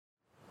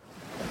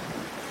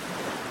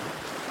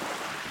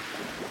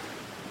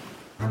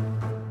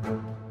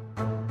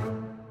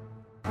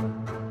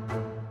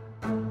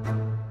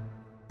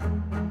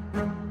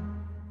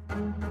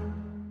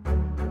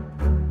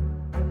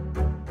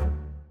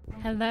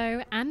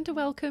Hello and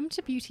welcome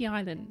to Beauty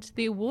Island,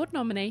 the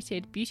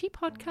award-nominated beauty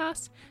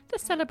podcast that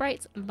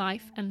celebrates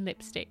life and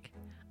lipstick.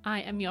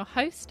 I am your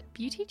host,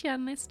 beauty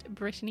journalist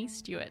Brittany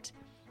Stewart.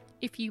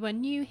 If you are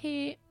new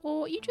here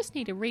or you just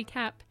need a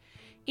recap,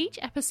 each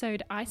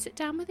episode I sit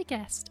down with a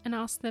guest and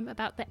ask them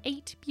about the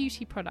 8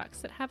 beauty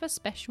products that have a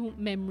special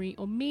memory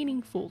or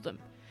meaning for them,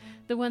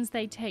 the ones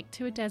they take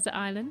to a desert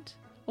island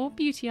or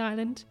beauty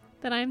island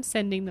that I am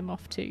sending them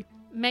off to.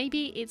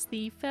 Maybe it's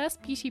the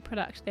first beauty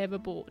product they ever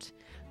bought,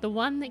 the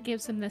one that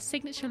gives them their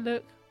signature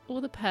look,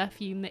 or the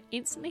perfume that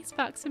instantly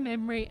sparks a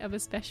memory of a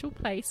special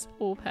place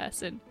or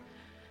person.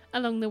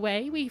 Along the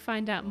way, we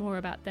find out more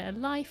about their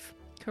life,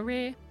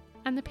 career,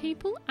 and the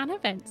people and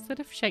events that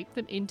have shaped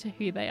them into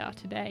who they are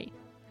today.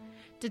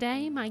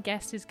 Today, my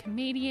guest is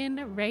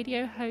comedian,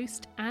 radio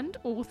host, and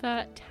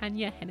author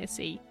Tanya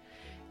Hennessy.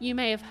 You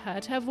may have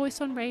heard her voice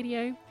on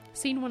radio,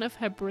 seen one of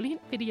her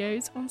brilliant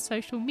videos on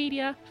social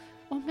media,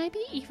 or maybe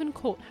even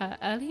caught her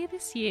earlier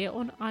this year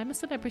on I'm a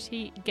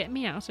Celebrity, Get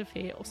Me Out of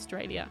Here,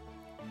 Australia.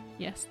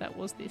 Yes, that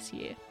was this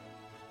year.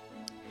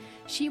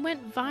 She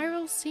went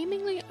viral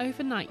seemingly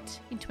overnight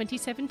in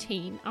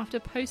 2017 after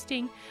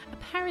posting a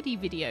parody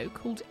video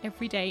called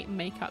Everyday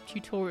Makeup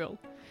Tutorial.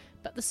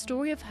 But the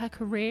story of her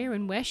career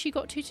and where she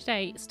got to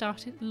today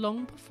started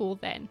long before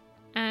then.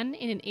 And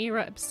in an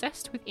era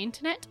obsessed with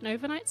internet and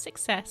overnight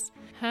success,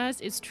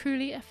 hers is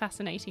truly a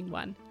fascinating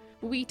one.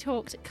 We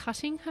talked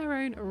cutting her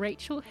own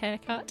Rachel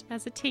haircut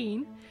as a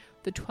teen,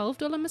 the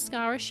 $12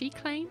 mascara she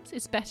claims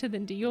is better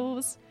than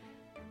Dior's,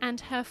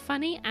 and her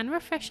funny and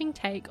refreshing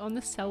take on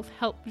the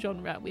self-help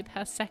genre with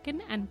her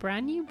second and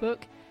brand new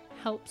book,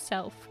 Help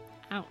Self,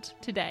 out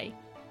today.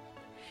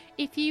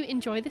 If you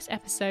enjoy this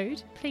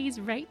episode, please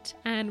rate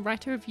and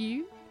write a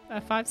review, a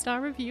 5-star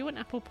review on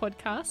Apple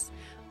Podcasts,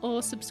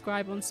 or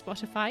subscribe on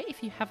Spotify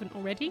if you haven't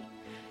already.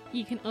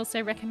 You can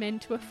also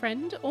recommend to a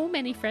friend or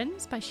many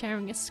friends by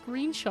sharing a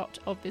screenshot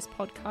of this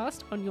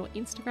podcast on your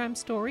Instagram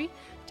story.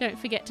 Don't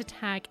forget to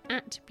tag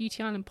at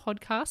Beauty Island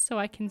Podcast so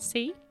I can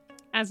see.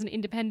 As an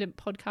independent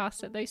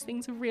podcaster, those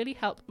things really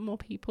help more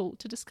people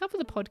to discover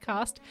the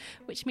podcast,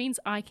 which means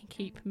I can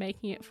keep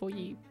making it for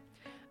you.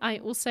 I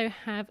also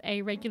have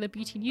a regular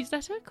beauty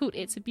newsletter called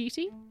It's a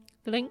Beauty.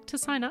 The link to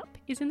sign up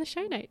is in the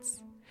show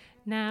notes.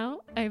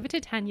 Now, over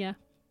to Tanya.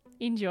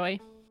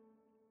 Enjoy.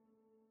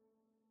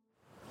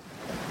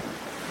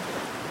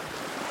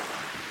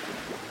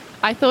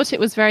 I thought it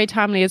was very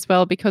timely as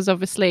well because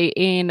obviously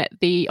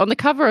on the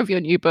cover of your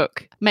new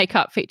book,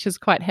 makeup features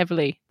quite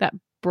heavily, that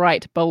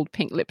bright, bold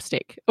pink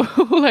lipstick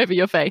all over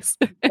your face.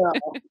 Well,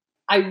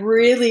 I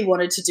really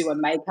wanted to do a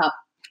makeup,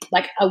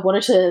 I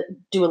wanted to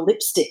do a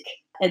lipstick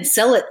and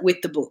sell it with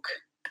the book.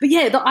 But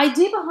yeah, the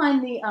idea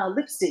behind the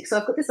lipstick, so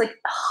I've got this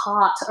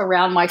heart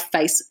around my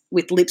face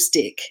with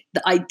lipstick.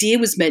 The idea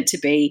was meant to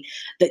be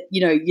that,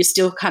 you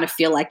still kind of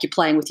feel like you're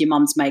playing with your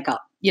mum's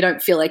makeup. You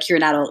don't feel like you're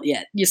an adult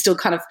yet. You're still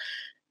kind of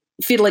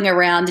fiddling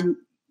around and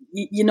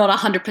you're not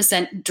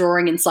 100%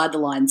 drawing inside the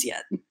lines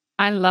yet.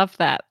 I love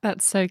that.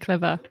 That's so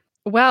clever.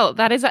 Well,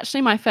 that is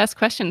actually my first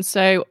question.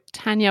 So,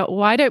 Tanya,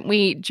 why don't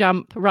we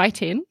jump right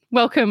in?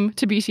 Welcome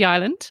to Beauty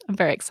Island. I'm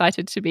very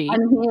excited to be.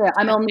 I'm here.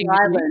 I'm on the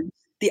island.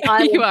 The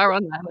island. You are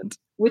on the island.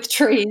 With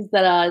trees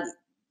that are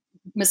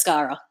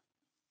mascara.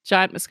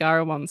 Giant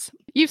mascara ones.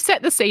 You've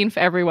set the scene for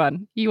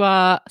everyone. You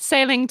are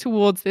sailing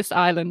towards this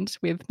island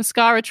with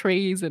mascara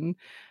trees, and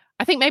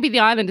I think maybe the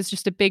island is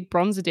just a big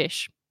bronzer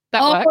dish.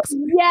 That works.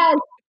 Yes.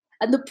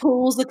 And the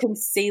pool's the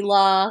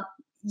concealer.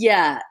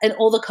 Yeah. And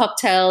all the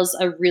cocktails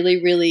are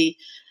really, really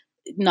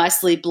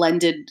nicely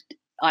blended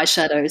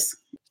eyeshadows.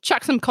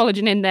 Chuck some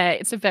collagen in there.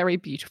 It's a very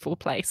beautiful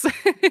place.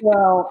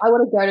 Well, I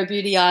want to go to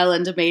Beauty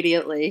Island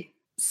immediately.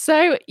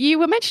 So you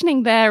were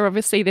mentioning there,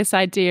 obviously, this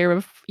idea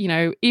of,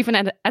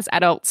 even as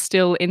adults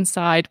still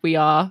inside, we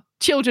are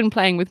children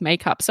playing with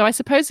makeup. So I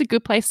suppose a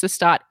good place to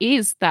start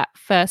is that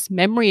first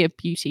memory of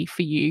beauty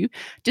for you.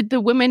 Did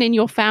the women in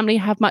your family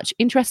have much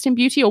interest in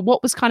beauty, or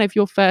what was kind of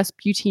your first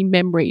beauty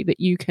memory that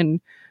you can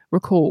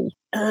recall?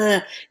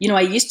 I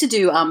used to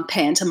do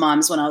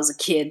pantomimes when I was a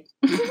kid.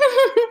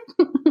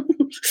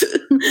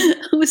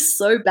 I was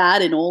so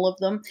bad in all of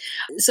them.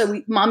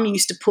 So Mum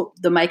used to put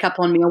the makeup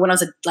on me. When I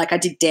was I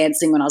did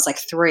dancing when I was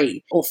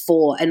 3 or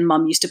 4, and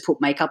Mum used to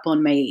put makeup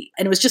on me,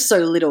 and it was just so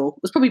little.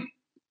 It was probably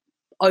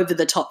over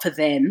the top for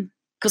then,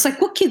 because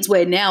what kids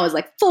wear now is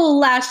full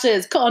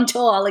lashes,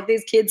 contour.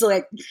 These kids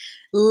are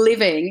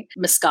living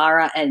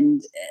mascara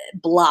and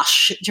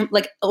blush.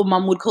 Or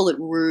Mum would call it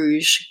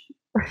rouge.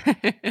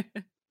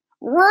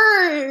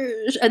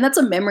 Rouge. And that's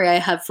a memory I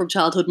have from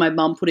childhood, my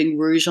mum putting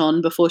rouge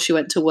on before she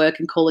went to work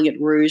and calling it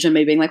rouge, and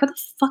me being what the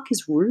fuck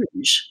is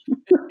rouge?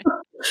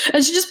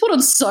 And she just put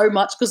on so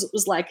much because it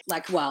was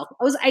wow.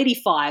 I was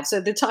 85, so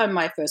the time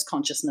my first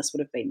consciousness would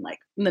have been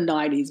in the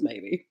 90s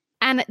maybe.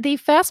 And the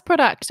first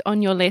product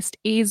on your list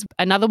is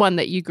another one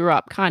that you grew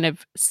up kind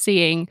of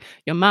seeing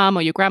your mum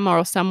or your grandma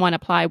or someone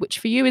apply, which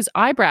for you is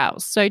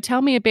eyebrows. So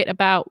tell me a bit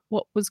about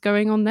what was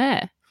going on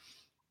there.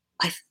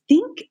 I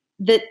think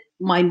that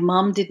my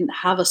mum didn't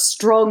have a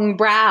strong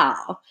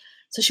brow.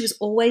 So she was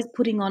always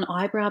putting on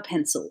eyebrow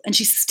pencil, and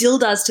she still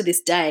does to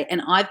this day.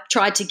 And I've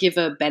tried to give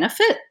her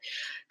benefit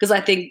because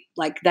I think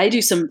like they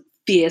do some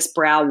fierce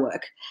brow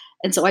work.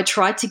 And so I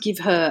tried to give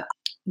her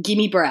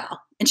Gimme Brow,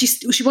 and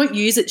she won't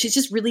use it. She's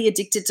just really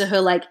addicted to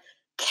her like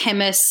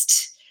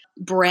chemist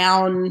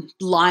brown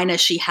liner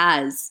she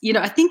has. You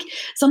know, I think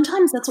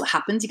sometimes that's what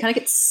happens. You kind of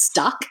get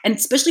stuck, and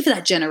especially for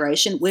that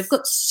generation, we've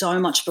got so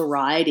much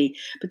variety,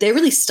 but they're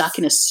really stuck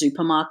in a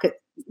supermarket.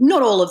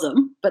 Not all of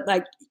them, but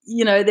like,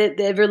 you know,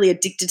 they're really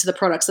addicted to the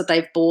products that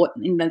they've bought,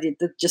 and they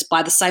just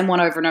buy the same one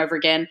over and over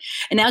again.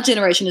 And our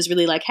generation is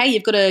really like, hey,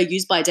 you've got a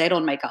use by date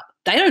on makeup.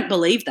 They don't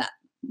believe that.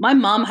 My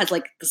mum has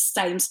like the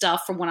same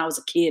stuff from when I was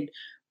a kid,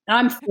 and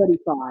I'm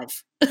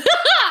 35.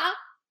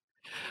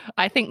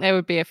 I think there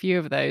would be a few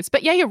of those.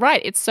 But yeah, you're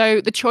right.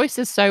 The choice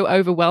is so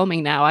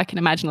overwhelming now. I can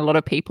imagine a lot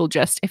of people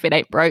just, if it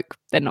ain't broke,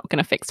 they're not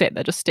going to fix it.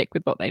 They'll just stick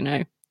with what they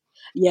know.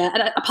 Yeah,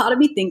 and a part of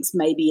me thinks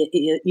maybe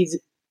it is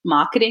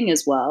marketing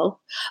as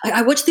well.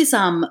 I watched this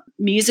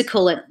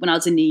musical when I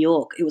was in New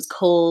York. It was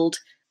called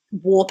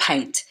War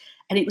Paint,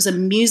 and it was a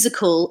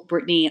musical,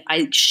 Brittany,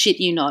 I shit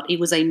you not, it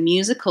was a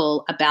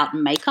musical about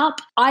makeup.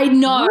 I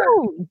know.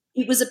 Ooh.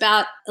 It was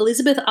about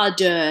Elizabeth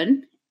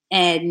Ardern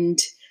and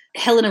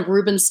Helena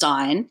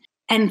Rubinstein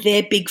and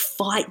their big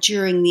fight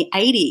during the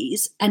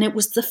 80s, and it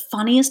was the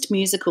funniest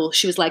musical.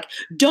 She was like,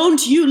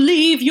 don't you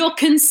leave your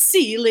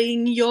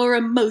concealing your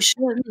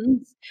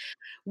emotions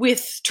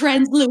with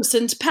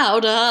translucent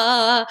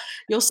powder.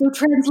 You're so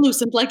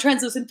translucent, like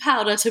translucent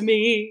powder to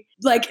me.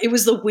 Like, it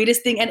was the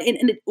weirdest thing. And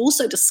it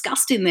also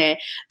discussed in there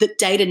that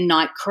day to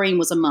night cream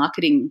was a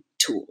marketing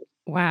tool.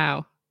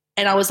 Wow.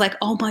 And I was like,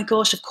 oh my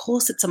gosh, of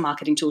course it's a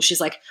marketing tool. She's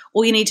like,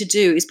 all you need to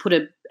do is put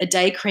a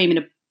day cream in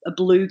a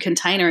blue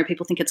container and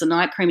people think it's a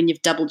night cream and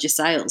you've doubled your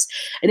sales.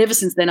 And ever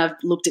since then, I've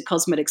looked at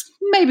cosmetics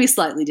maybe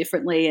slightly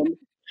differently. And,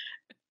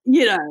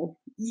 you know,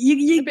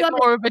 you got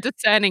more of a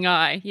discerning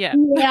eye. Yeah.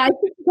 Yeah, I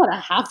think you gotta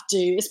have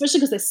to, especially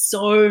because there's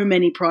so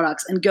many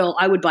products. And girl,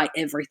 I would buy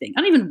everything.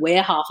 I don't even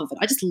wear half of it.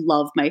 I just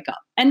love makeup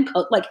and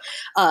like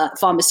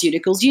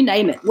pharmaceuticals, you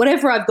name it.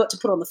 Whatever I've got to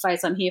put on the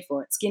face, I'm here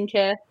for it.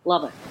 Skincare,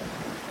 love it.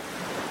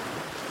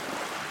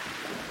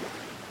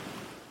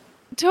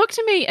 Talk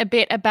to me a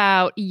bit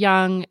about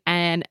young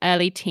and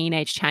early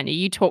teenage Tanya.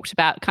 You talked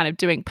about kind of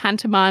doing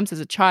pantomimes as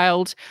a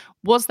child.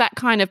 Was that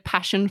kind of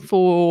passion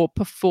for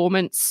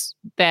performance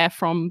there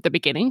from the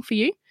beginning for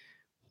you?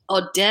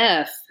 Oh,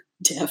 deaf.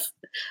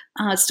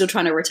 Still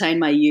trying to retain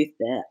my youth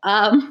there.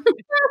 I'm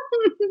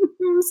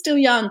still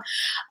young.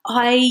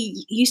 I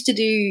used to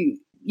do,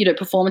 you know,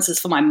 performances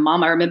for my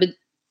mum. I remember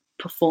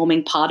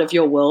performing Part of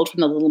Your World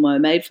from The Little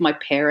Mermaid for my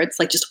parents,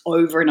 like just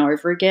over and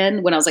over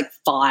again when I was like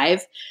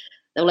 5.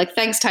 They were like,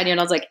 thanks, Tanya. And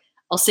I was like,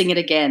 I'll sing it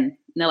again. And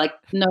they're like,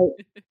 no,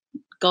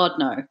 God,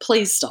 no,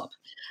 please stop.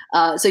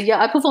 So,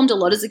 yeah, I performed a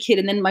lot as a kid.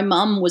 And then my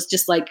mum was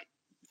just like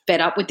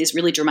fed up with this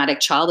really dramatic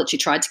child that she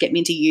tried to get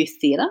me into youth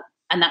theatre.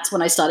 And that's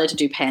when I started to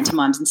do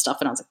pantomimes and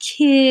stuff when I was a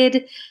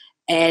kid.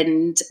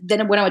 And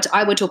then when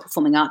I went to a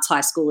performing arts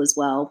high school as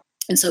well.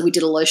 And so we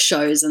did a lot of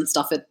shows and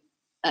stuff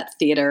at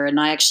theatre. And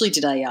I actually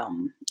did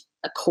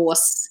a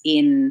course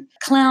in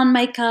clown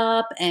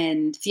makeup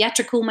and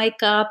theatrical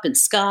makeup and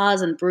scars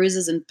and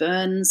bruises and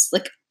burns.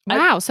 Like,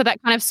 wow, so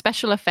that kind of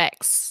special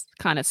effects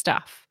kind of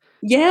stuff.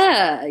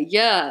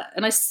 Yeah.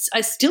 And I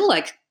still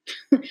like,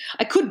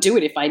 I could do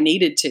it if I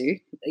needed to,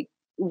 like,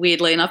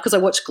 weirdly enough, because I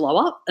watched Glow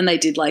Up and they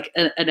did like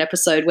an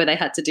episode where they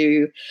had to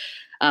do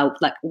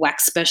like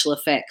wax special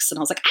effects. And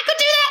I was like, I could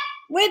do that,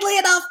 weirdly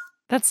enough.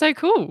 That's so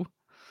cool.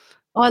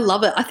 Oh, I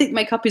love it. I think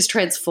makeup is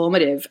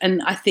transformative,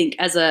 and I think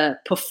as a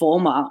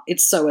performer,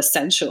 it's so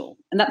essential.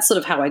 And that's sort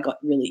of how I got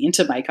really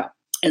into makeup,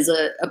 as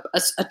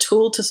a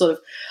tool to sort of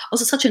 – I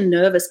was such a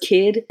nervous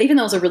kid. Even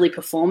though I was a really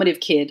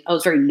performative kid, I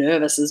was very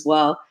nervous as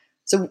well.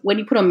 So when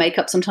you put on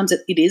makeup, sometimes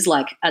it is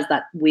like, as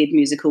that weird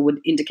musical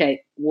would indicate,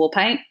 war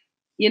paint.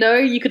 You know,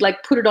 you could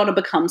like put it on and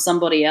become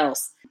somebody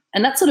else.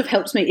 And that sort of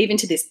helps me even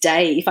to this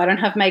day. If I don't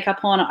have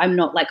makeup on, I'm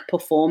not like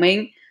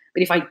performing.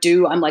 But if I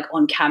do, I'm like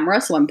on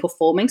camera, so I'm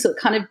performing. So it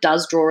kind of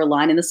does draw a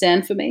line in the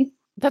sand for me.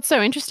 That's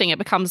so interesting. It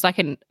becomes like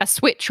a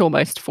switch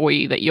almost for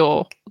you that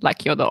you're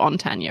the on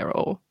Tanya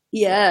or...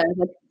 Yeah,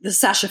 like the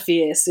Sasha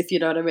Fierce, if you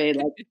know what I mean.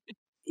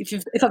 Like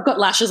if I've got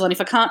lashes on, if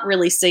I can't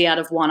really see out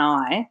of one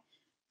eye,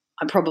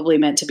 I'm probably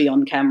meant to be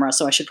on camera,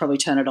 so I should probably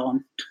turn it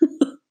on.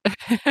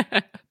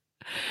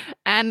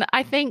 And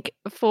I think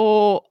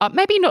for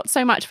maybe not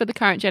so much for the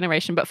current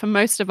generation, but for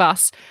most of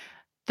us,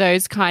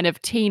 those kind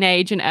of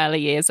teenage and early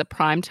years are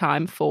prime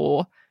time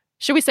for,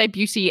 should we say,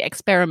 beauty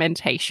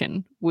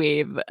experimentation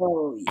with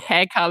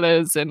hair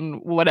colors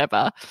and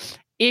whatever.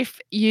 If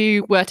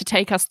you were to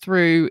take us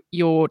through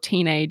your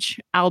teenage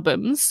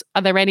albums,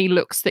 are there any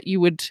looks that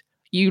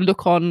you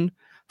look on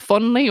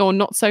fondly or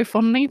not so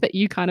fondly that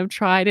you kind of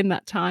tried in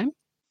that time?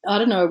 I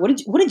don't know.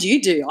 What did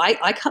you do?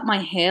 I cut my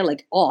hair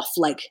like off,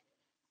 like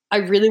I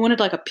really wanted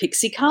like a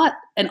pixie cut,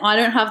 and I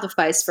don't have the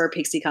face for a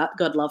pixie cut.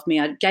 God love me.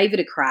 I gave it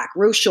a crack,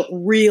 real short,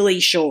 really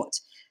short.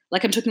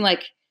 Like I'm talking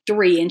like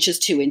 3 inches,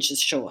 2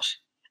 inches short,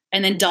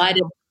 and then dyed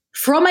it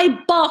from a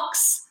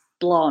box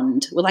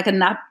blonde with like a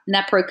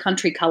Napro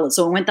country color.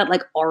 So I went that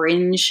like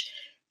orange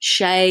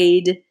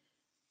shade.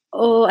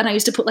 Oh, and I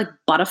used to put like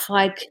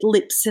butterfly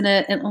lips in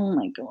it. And oh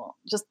my God,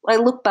 just I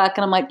look back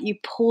and I'm like, you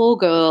poor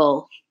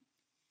girl.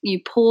 You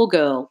poor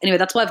girl. Anyway,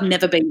 that's why I've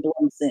never been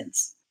blonde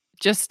since.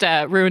 Just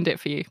ruined it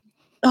for you.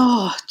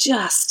 Oh,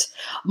 just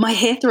my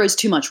hair throws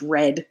too much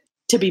red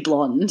to be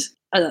blonde.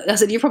 I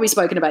said, you've probably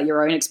spoken about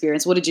your own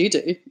experience. What did you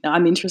do?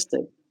 I'm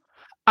interested.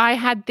 I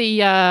had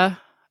the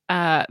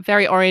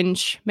very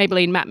orange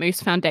Maybelline Matte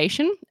Mousse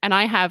foundation,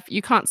 and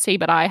you can't see,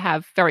 but I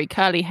have very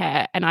curly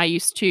hair, and I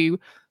used to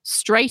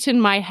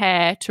straighten my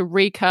hair to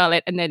recurl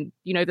it, and then,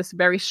 this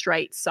very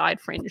straight side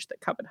fringe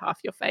that covered half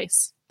your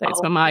face. Those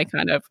were my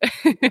kind of...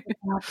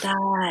 About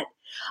that.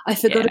 I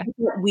forgot about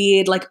that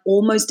weird, like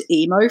almost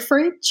emo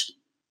fringe.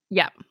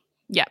 Yeah.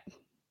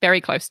 Very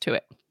close to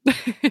it.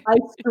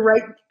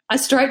 I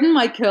straighten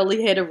my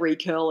curly hair to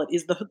recurl it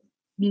is the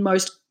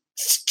most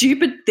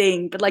stupid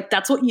thing, but like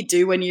that's what you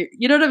do when you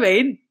know what I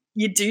mean?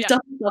 You do stuff.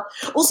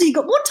 Also, you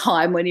got more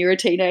time when you're a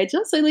teenager,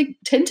 so like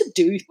tend to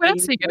do things. What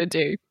else are you going to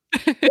do?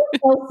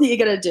 What else are you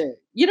going to do?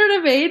 You know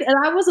what I mean? And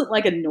I wasn't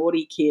like a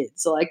naughty kid.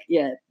 So like,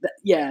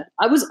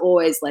 I was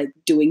always like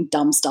doing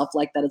dumb stuff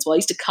like that as well. I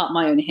used to cut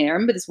my own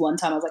hair. But this one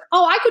time I was like,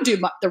 oh, I could do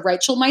the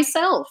Rachel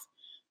myself.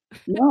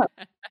 No,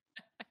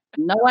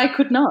 I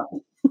could not.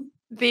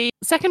 The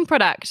second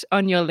product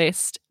on your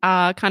list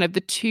are kind of the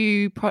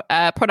two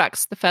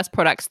products, the first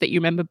products that you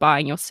remember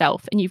buying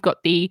yourself. And you've got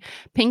the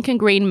pink and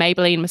green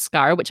Maybelline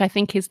mascara, which I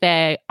think is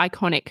their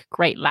iconic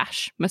Great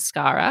Lash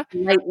mascara,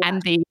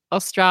 and the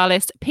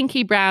Australis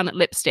pinky brown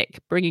lipstick,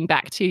 bringing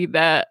back to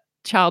the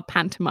child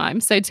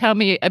pantomime. So tell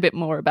me a bit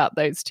more about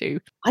those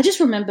two. I just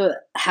remember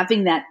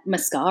having that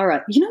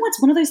mascara. You know,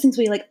 it's one of those things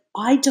where you're like,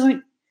 I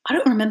don't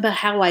remember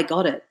how I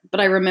got it, but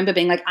I remember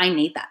being like, I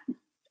need that.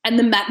 And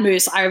the matte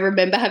mousse, I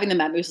remember having the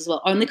matte mousse as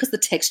well, only because the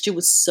texture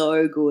was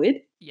so good.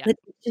 Yeah.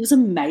 It was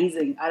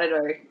amazing. I don't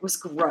know. It was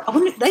great.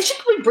 They should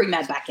probably bring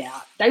that back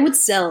out. They would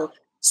sell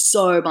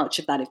so much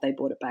of that if they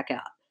brought it back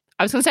out.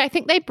 I was going to say, I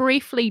think they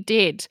briefly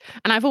did.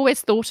 And I've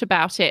always thought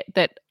about it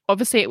that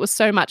obviously it was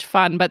so much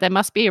fun, but there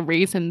must be a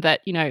reason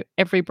that,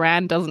 every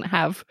brand doesn't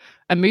have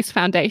a mousse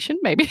foundation.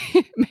 Maybe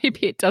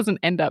it doesn't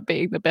end up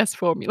being the best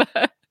formula,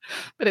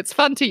 but it's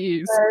fun to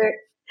use.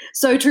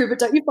 So true, but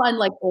don't you find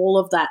like all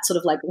of that sort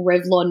of like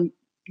Revlon,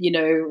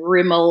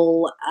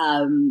 Rimmel,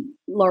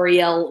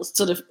 L'Oreal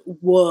sort of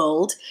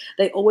world,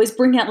 they always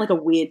bring out like a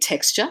weird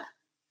texture.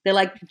 They're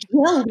like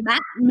gel, matte,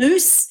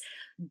 mousse,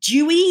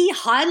 dewy,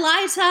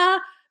 highlighter,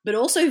 but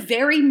also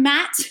very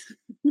matte.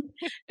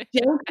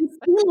 Gel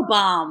concealer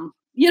balm.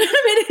 You know what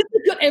I mean?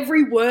 It's got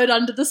every word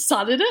under the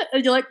sun in it.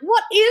 And you're like,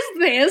 what is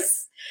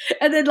this?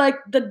 And then like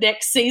the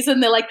next season,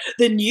 they're like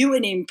the new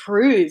and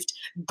improved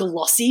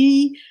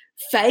glossy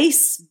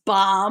face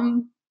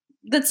balm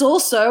that's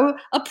also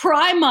a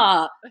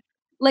primer.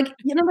 Like,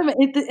 you know what I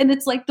mean? And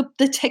it's like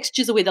the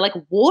textures are weird. They're like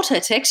water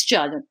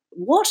texture.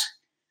 What?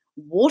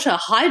 Water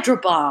Hydro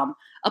Balm.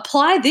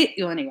 Apply this.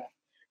 Anyway,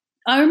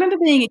 I remember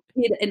being a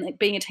kid and like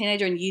being a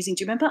teenager and using,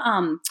 do you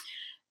remember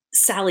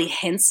Sally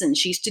Henson?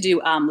 She used to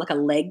do like a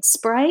leg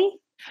spray.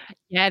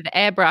 Yeah, the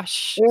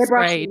airbrush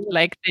spray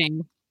leg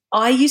thing.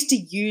 I used to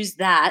use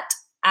that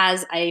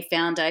as a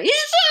foundation.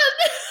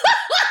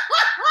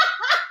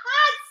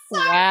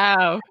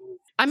 Wow.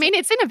 I mean,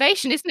 it's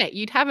innovation, isn't it?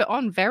 You'd have it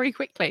on very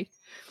quickly.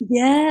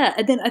 Yeah.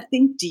 And then I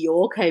think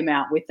Dior came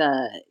out with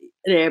an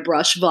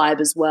airbrush vibe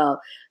as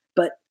well.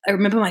 But I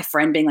remember my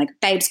friend being like,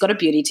 babe's got a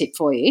beauty tip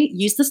for you.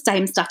 Use the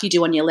same stuff you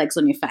do on your legs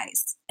on your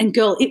face. And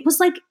girl, it was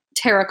like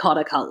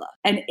terracotta color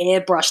and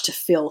airbrush to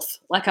filth.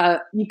 Like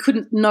you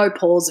couldn't, no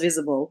pores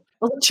visible.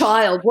 I was a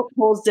child. What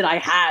pores did I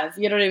have?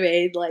 You know what I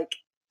mean? Like,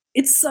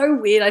 it's so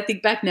weird. I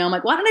think back now, I'm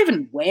like, well, I don't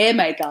even wear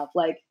makeup.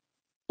 Like,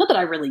 not that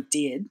I really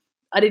did.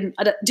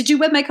 Did you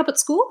wear makeup at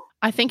school?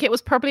 I think it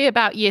was probably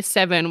about year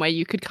 7 where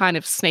you could kind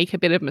of sneak a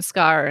bit of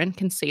mascara and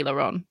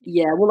concealer on.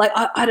 Yeah, well, like,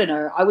 I don't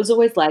know. I was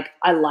always like,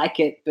 I like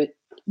it, but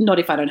not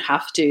if I don't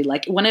have to.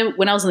 Like, when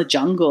I was in the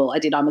jungle, I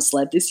did I'm a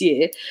Celeb this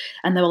year,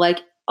 and they were like,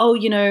 oh,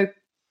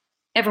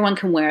 everyone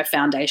can wear a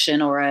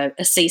foundation or a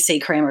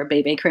CC cream or a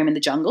BB cream in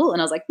the jungle.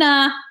 And I was like,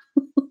 nah.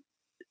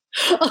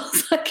 I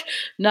was like,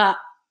 nah.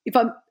 If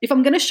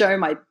I'm going to show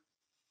my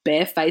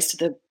bare face to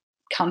the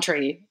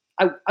country,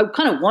 I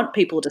kind of want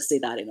people to see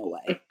that in a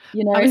way,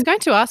 I was going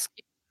to ask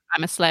you,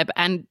 I'm a Celeb,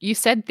 and you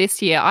said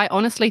this year. I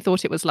honestly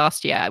thought it was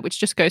last year,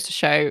 which just goes to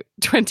show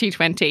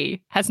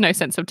 2020 has no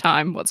sense of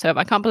time whatsoever.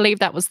 I can't believe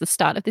that was the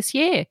start of this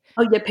year.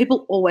 Oh, yeah,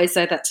 people always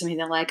say that to me.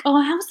 They're like, oh,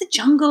 how was the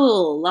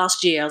jungle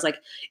last year? I was like,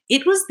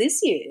 it was this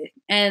year,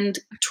 and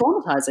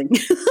traumatizing.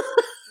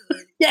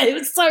 Yeah, it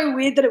was so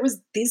weird that it was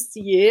this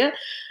year.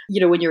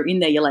 When you're in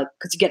there, you're like,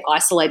 because you get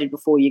isolated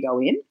before you go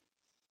in.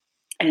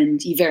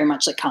 And you very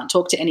much like can't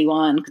talk to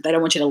anyone because they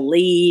don't want you to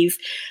leave.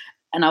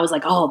 And I was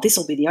like, oh, this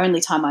will be the only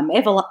time I'm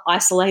ever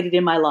isolated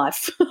in my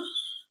life.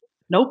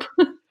 Nope.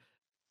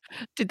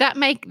 Did that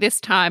make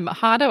this time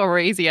harder or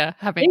easier,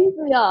 having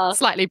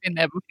slightly been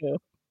there before?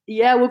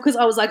 Yeah, well, because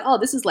I was like, oh,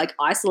 this is like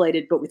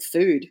isolated but with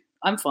food.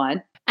 I'm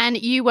fine. And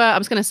I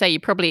was going to say, you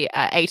probably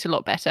ate a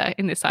lot better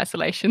in this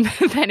isolation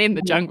than in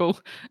the jungle.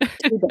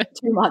 Too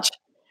much.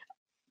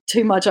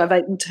 Too much. I've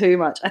eaten too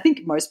much. I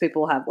think most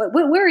people have.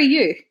 Where are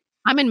you?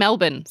 I'm in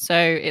Melbourne, so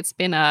it's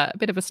been a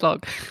bit of a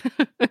slog.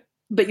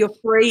 But you're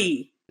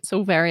free. It's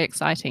all very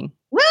exciting.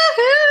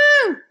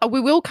 Woohoo! We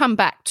will come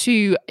back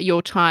to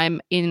your time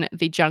in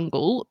the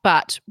jungle,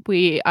 but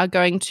we are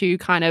going to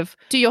kind of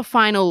do your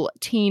final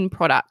teen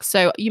product.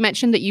 So you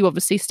mentioned that you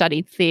obviously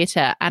studied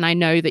theatre, and I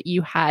know that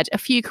you had a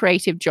few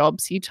creative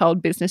jobs. You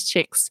told Business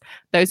Chicks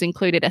those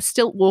included a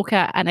stilt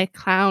walker and a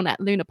clown at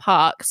Luna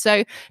Park.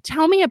 So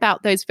tell me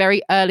about those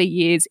very early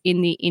years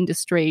in the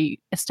industry,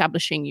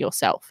 establishing your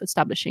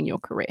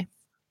career.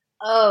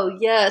 Oh,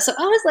 yeah. So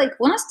I was like,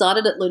 when I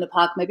started at Luna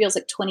Park, maybe I was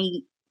like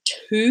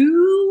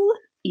 22.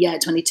 Yeah,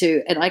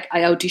 22. And I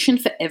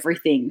auditioned for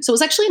everything. So I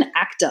was actually an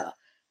actor.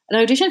 And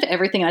I auditioned for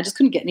everything. And I just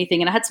couldn't get anything.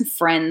 And I had some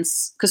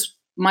friends, because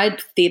my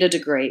theatre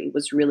degree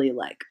was really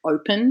like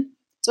open.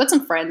 So I had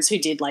some friends who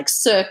did like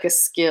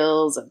circus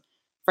skills and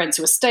friends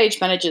who were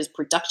stage managers,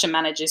 production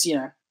managers, you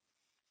know.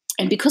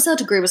 And because our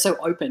degree was so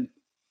open,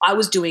 I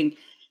was doing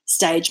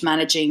stage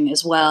managing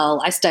as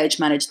well. I stage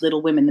managed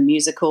Little Women the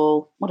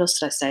musical. What else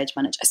did I stage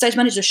manage? I stage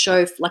managed a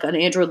show, like an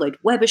Andrew Lloyd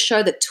Webber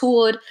show that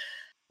toured.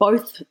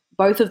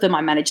 Both of them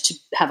I managed to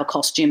have a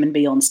costume and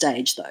be on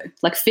stage though.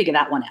 Like figure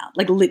that one out.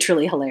 Like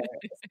literally hilarious.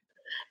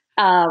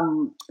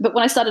 But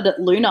when I started at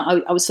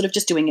Luna, I was sort of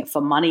just doing it for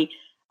money.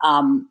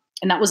 And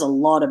that was a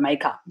lot of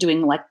makeup,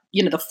 doing like,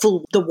 you know,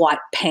 the white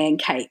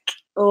pancake.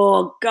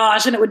 Oh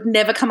gosh, and it would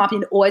never come up.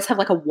 You'd always have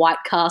like a white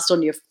cast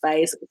on your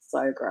face. It was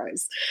so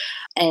gross.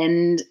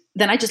 And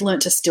then I just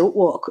learned to stilt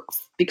walk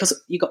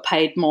because you got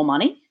paid more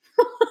money.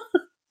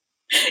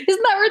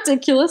 Isn't that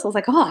ridiculous? I was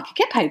like, oh, I could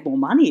get paid more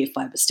money if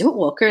I was a stilt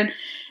walker. And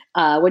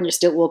when you're a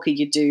stilt walker,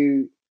 you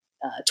do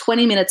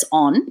 20 minutes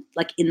on,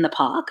 like in the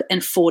park,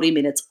 and 40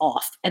 minutes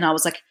off. And I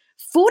was like,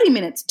 40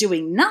 minutes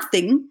doing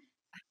nothing?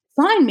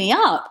 Sign me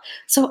up.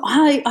 So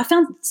I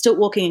found stilt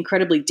walking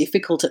incredibly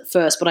difficult at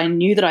first, but I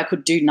knew that I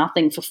could do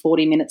nothing for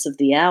 40 minutes of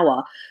the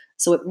hour.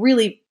 So it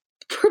really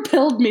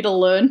propelled me to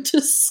learn to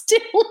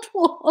stilt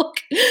walk.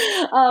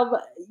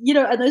 You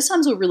know, and those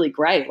times were really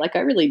great. Like I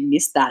really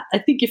missed that. I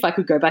think if I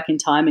could go back in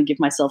time and give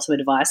myself some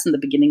advice in the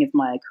beginning of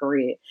my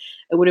career,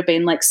 it would have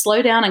been like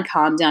slow down and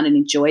calm down and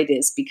enjoy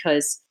this,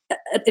 because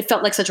it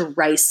felt like such a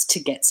race to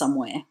get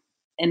somewhere.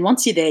 And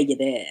once you're there, you're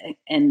there.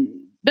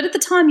 But at the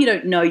time, you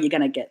don't know you're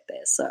going to get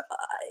there. So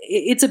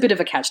it's a bit of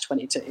a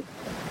catch-22.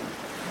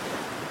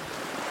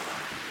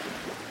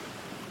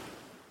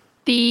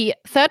 The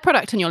third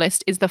product on your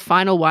list is the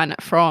final one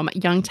from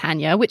Young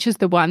Tanya, which is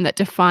the one that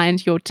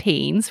defined your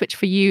teens, which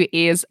for you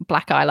is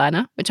black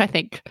eyeliner, which I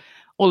think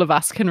all of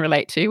us can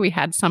relate to. We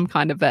had some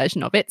kind of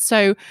version of it.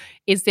 So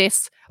is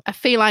this a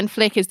feline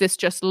flick? Is this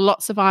just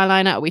lots of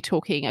eyeliner? Are we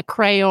talking a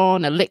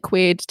crayon, a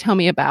liquid? Tell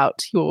me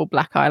about your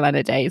black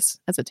eyeliner days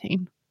as a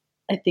teen.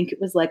 I think it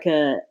was like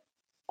an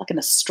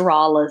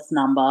Australis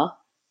number.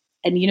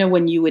 And you know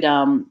when you would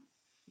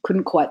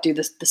couldn't quite do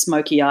the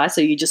smoky eye, so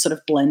you just sort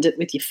of blend it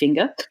with your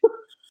finger.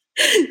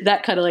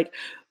 That kind of like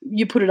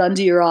you put it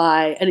under your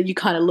eye and you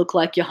kind of look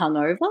like you're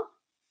hungover.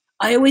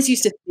 I always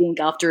used to think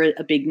after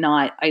a big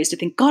night, I used to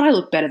think, God, I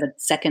look better the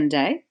second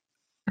day.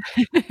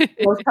 I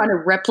was trying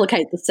to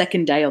replicate the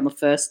second day on the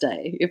first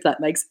day, if that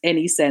makes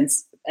any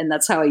sense. And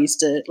that's how I used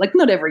to, like,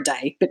 not every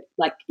day, but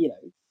like, you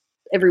know,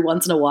 every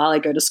once in a while I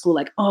go to school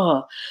like,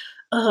 oh,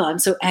 I'm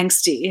so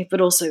angsty,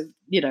 but also,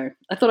 you know,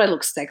 I thought I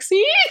looked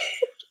sexy.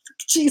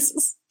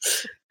 Jesus.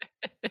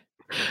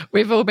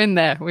 We've all been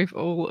there.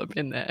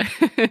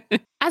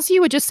 As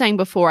you were just saying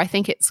before, I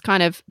think it's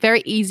kind of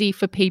very easy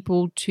for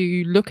people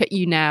to look at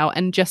you now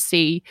and just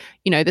see,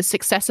 you know, the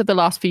success of the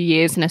last few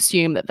years and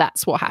assume that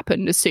that's what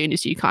happened as soon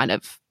as you kind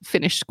of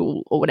finish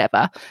school or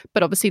whatever.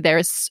 But obviously there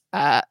is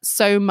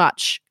so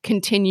much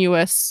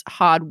continuous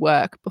hard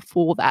work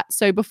before that.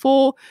 So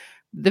before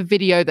the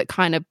video that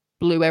kind of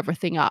blew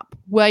everything up,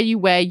 were you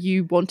where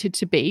you wanted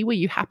to be? Were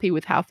you happy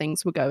with how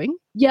things were going?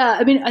 Yeah,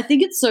 I mean, I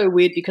think it's so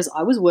weird because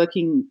I was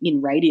working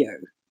in radio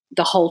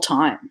the whole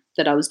time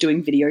that I was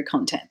doing video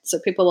content. So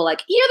people were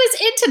like, you're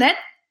this internet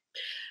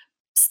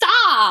star.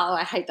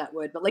 I hate that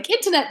word, but like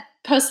internet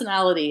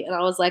personality. And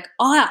I was like,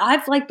 oh,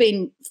 I've like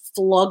been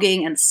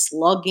flogging and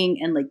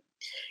slogging and like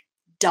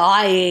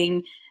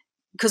dying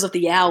because of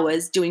the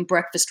hours doing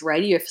breakfast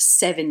radio for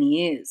 7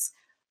 years.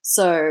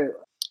 So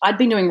I'd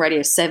been doing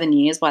radio 7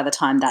 years by the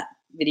time that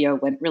video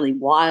went really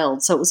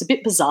wild. So it was a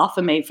bit bizarre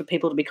for me for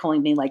people to be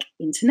calling me like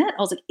internet.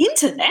 I was like,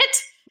 internet?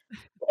 I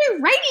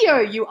do radio,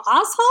 you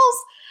assholes.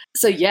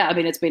 So yeah, I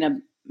mean, it's been a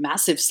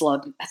massive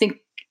slog. I think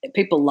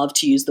people love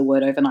to use the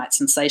word overnight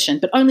sensation,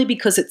 but only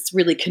because it's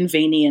really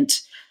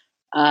convenient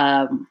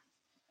and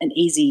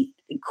easy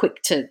and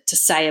quick to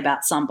say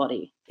about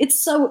somebody.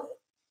 It's so,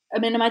 I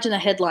mean, imagine a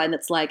headline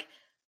that's like,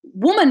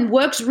 woman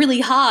works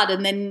really hard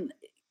and then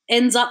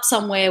ends up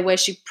somewhere where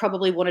she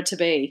probably wanted to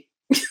be.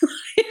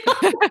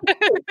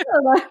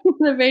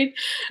 I mean,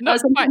 not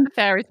quite a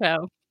fairy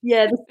tale.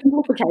 Yeah, the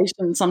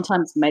simplification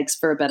sometimes makes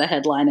for a better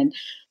headline, and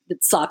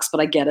it sucks, but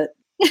I get it.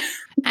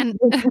 And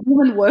the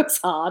woman works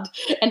hard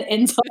and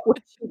ends up where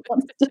she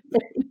wants to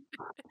be.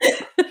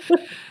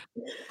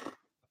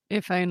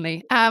 if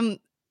only.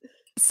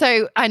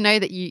 So I know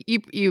that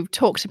you've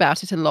talked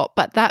about it a lot,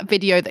 but that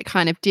video that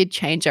kind of did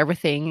change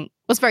everything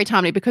was very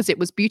timely because it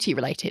was beauty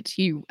related.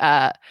 You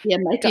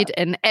did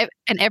an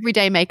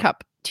everyday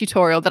makeup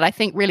tutorial that I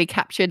think really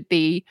captured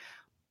the.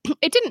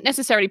 It didn't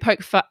necessarily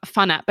poke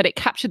fun at, but it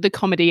captured the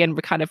comedy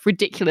and kind of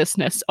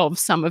ridiculousness of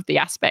some of the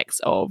aspects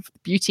of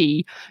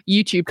beauty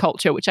YouTube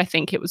culture, which I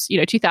think it was,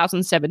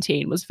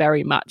 2017 was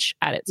very much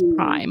at its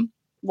prime.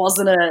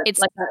 Wasn't it?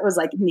 It's like that was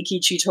like Nikki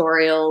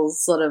Tutorials,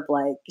 sort of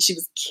like she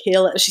was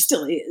killer. She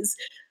still is,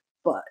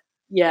 but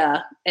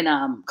yeah. And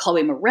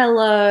Chloe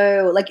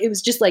Morello, like it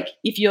was just like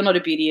if you're not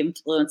a beauty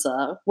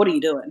influencer, what are you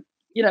doing?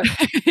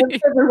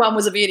 Everyone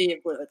was a beauty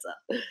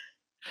influencer.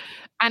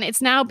 And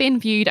it's now been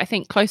viewed, I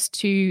think, close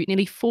to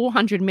nearly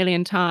 400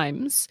 million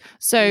times.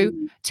 So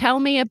tell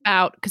me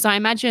about, because I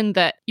imagine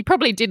that you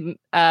probably didn't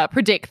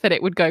predict that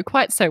it would go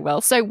quite so well.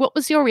 So what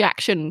was your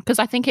reaction? Because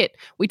I think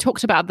we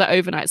talked about the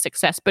overnight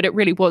success, but it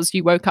really was,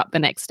 you woke up the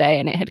next day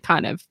and it had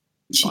kind of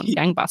gone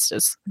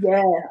gangbusters.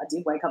 Yeah, I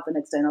did wake up the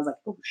next day and I was like,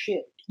 oh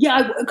shit.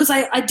 Yeah, because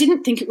I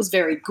didn't think it was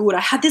very good.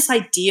 I had this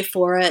idea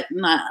for it,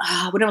 and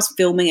when I was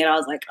filming it, I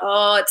was like,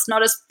 oh, it's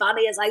not as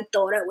funny as I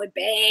thought it would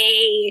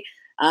be.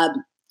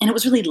 And it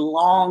was really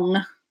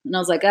long. And I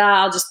was like,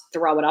 I'll just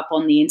throw it up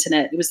on the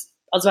internet. I was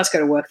about to go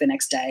to work the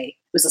next day.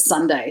 It was a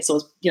Sunday.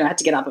 So I had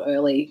to get up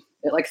early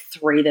at like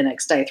 3 the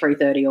next day,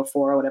 3:30 or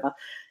 4 or whatever.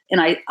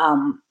 And I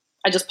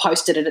just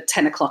posted it at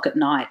 10 o'clock at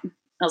night.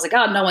 I was like,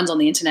 no one's on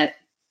the internet.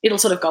 It'll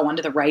sort of go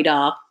under the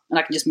radar and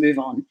I can just move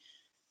on.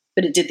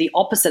 But it did the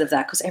opposite of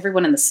that because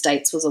everyone in the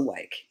States was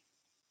awake.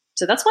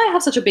 So that's why I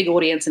have such a big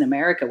audience in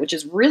America, which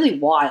is really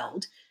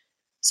wild.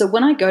 So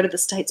when I go to the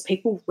States,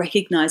 people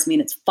recognize me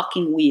and it's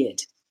fucking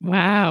weird.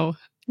 Wow.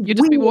 You'd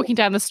just be walking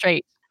down the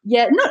street.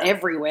 Yeah, not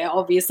everywhere,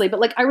 obviously. But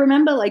like I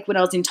remember like when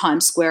I was in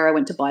Times Square, I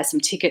went to buy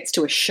some tickets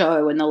to a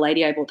show and the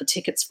lady I bought the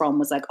tickets from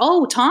was like,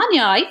 oh,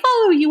 Tanya, I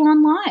follow you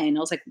online. I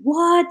was like,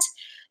 what?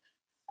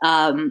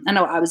 And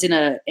I was in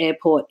an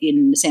airport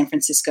in San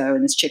Francisco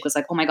and this chick was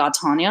like, oh my God,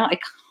 Tanya,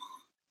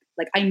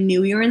 I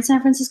knew you were in San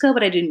Francisco,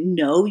 but I didn't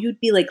know you'd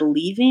be like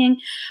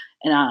leaving.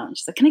 And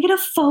she's like, can I get a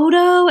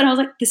photo? And I was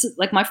like, this is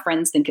like, my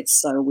friends think it's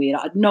so weird.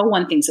 No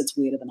one thinks it's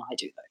weirder than I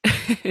do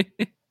though.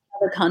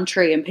 Other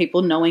country and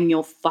people knowing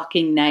your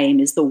fucking name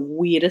is the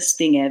weirdest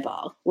thing ever.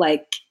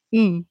 Like,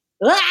 And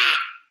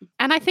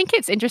I think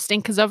it's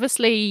interesting because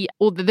obviously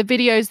all the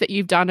videos that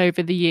you've done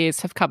over the years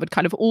have covered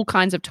kind of all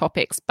kinds of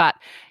topics, but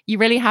you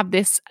really have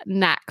this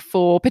knack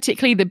for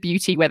particularly the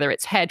beauty, whether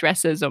it's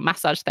hairdressers or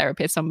massage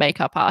therapists or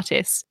makeup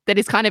artists, that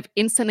is kind of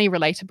instantly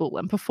relatable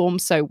and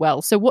performs so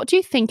well. So what do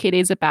you think it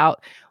is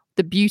about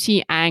the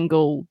beauty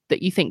angle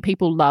that you think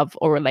people love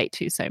or relate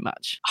to so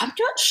much? I'm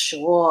not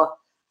sure.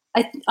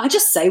 I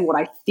just say what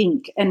I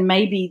think, and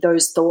maybe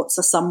those thoughts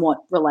are somewhat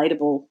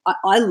relatable.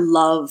 I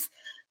love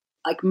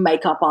like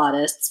makeup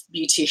artists,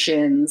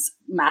 beauticians,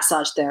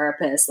 massage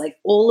therapists, like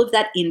all of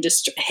that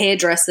industry,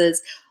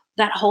 hairdressers,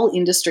 that whole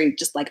industry,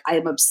 just like I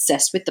am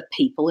obsessed with the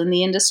people in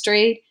the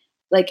industry.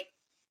 Like,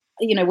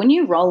 when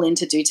you roll in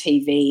to do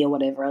TV or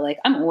whatever, like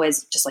I'm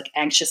always just like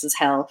anxious as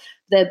hell.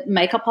 The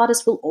makeup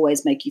artist will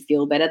always make you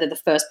feel better. They're the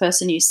first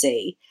person you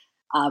see.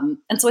 And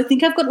so I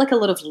think I've got like a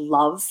lot of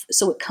love.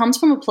 So it comes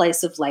from a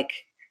place of like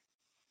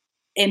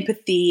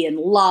empathy and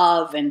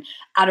love and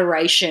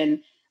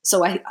adoration.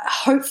 So I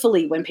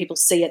hopefully when people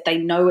see it, they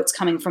know it's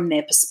coming from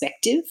their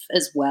perspective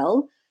as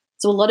well.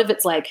 So a lot of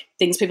it's like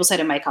things people say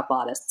to makeup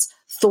artists,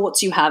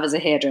 thoughts you have as a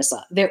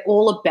hairdresser. They're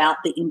all about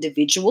the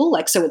individual.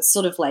 Like, so it's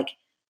sort of like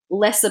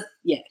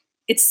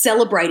it's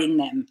celebrating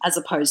them as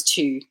opposed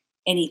to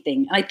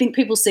anything. And I think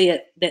people see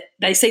it, that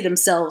they see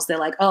themselves, they're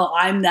like, oh,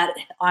 I'm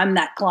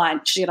that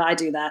client, should I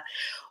do that?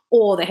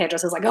 Or the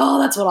hairdresser's like, oh,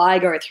 that's what I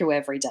go through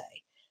every day.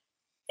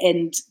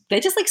 And they're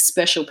just like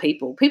special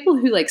people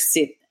who like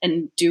sit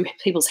and do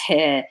people's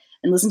hair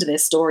and listen to their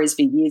stories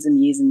for years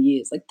and years and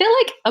years. Like they're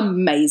like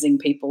amazing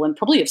people and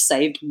probably have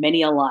saved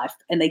many a life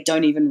and they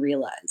don't even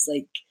realize.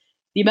 Like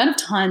the amount of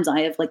times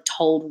I have like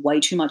told way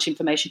too much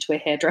information to a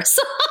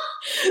hairdresser,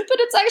 but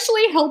it's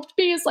actually helped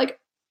me is like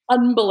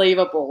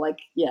unbelievable. Like,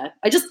 yeah,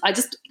 I just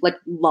like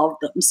love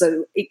them.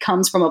 So it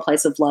comes from a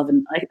place of love,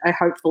 and I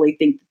hopefully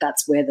think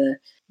that's where the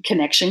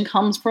connection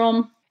comes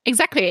from.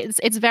 Exactly.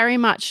 It's very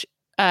much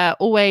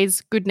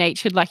always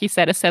good-natured, like you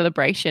said, a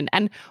celebration.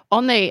 And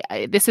on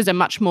this is a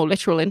much more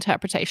literal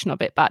interpretation of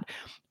it, but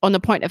on the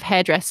point of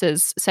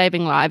hairdressers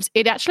saving lives,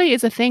 it actually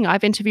is a thing.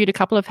 I've interviewed a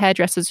couple of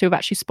hairdressers who have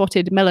actually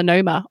spotted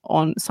melanoma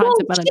signs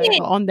of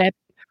melanoma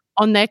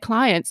on their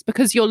clients,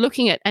 because you're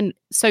looking at and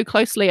so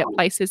closely at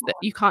places that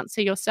you can't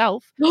see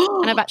yourself,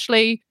 and have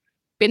actually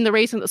been the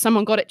reason that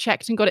someone got it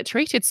checked and got it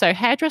treated. So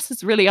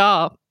hairdressers really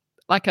are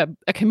like a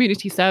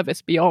community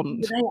service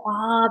beyond.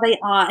 They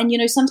are.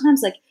 And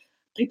sometimes like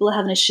people are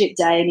having a shit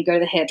day and you go to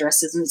the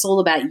hairdressers and it's all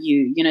about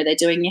you. They're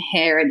doing your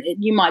hair and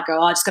you might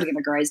go, I just got to get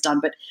my grays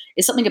done. But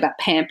it's something about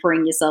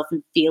pampering yourself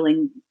and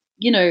feeling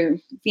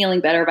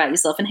feeling better about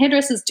yourself. And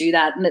hairdressers do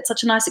that, and it's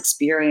such a nice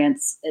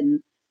experience.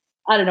 And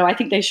I don't know, I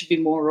think they should be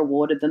more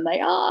rewarded than they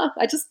are.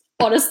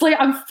 Honestly,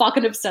 I'm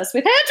fucking obsessed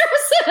with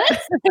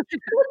hairdressers.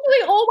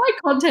 Literally all my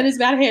content is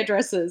about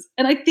hairdressers.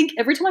 And I think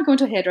every time I go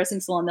into a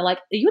hairdressing salon, they're like,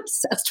 are you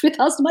obsessed with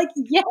us? I'm like,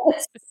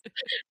 yes.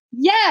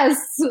 Yes.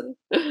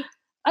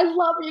 I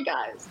love you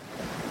guys.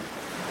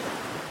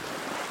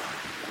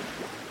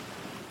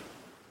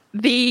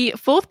 The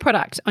fourth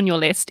product on your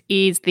list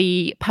is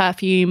the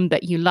perfume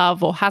that you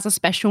love or has a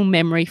special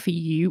memory for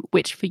you,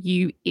 which for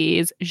you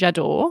is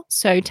J'adore.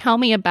 So tell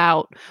me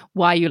about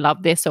why you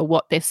love this or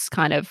what this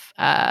kind of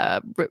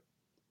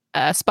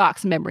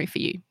sparks a memory for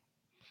you.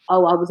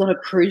 Oh, I was on a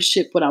cruise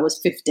ship when I was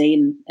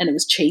 15 and it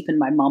was cheap and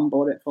my mum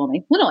bought it for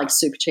me. Well, not like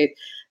super cheap,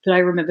 but I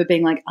remember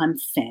being like, I'm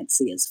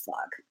fancy as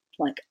fuck.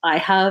 Like, I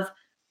have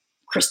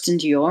Christian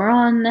Dior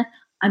on.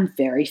 I'm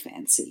very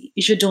fancy.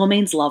 J'adore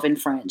means love in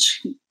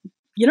French.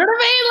 You know what I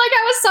mean? Like,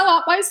 I was so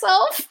up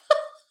myself.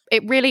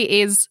 It really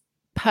is.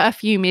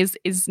 Perfume is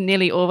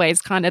nearly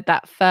always kind of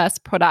that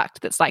first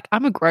product that's like,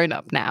 I'm a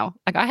grown-up now.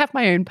 Like, I have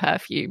my own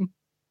perfume.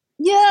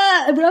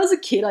 Yeah. When I was a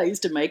kid, I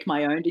used to make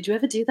my own. Did you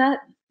ever do that?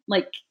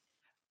 Like,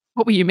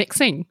 what were you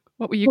mixing?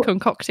 What were you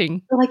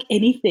concocting? Like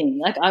anything.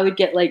 Like, I would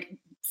get like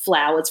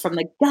flowers from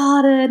the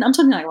garden. I'm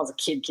talking like I was a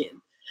kid.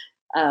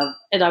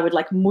 And I would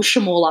like mush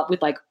them all up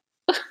with like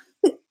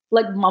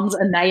mum's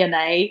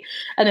Anay,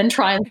 and then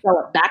try and sell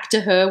it back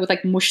to her with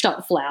like mushed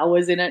up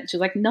flowers in it. She's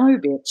like, no,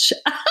 bitch.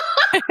 I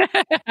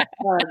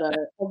don't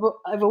know.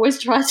 I've always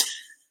tried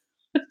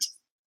to,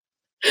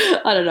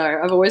 I don't know.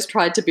 I've always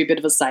tried to be a bit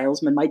of a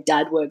salesman. My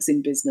dad works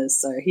in business,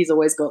 so he's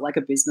always got like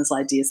a business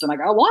idea. So I'm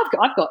like, oh, well,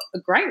 I've got a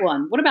great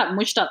one. What about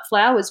mushed up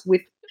flowers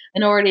with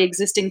an already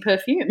existing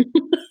perfume?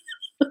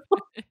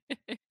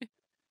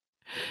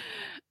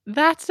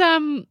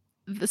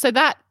 So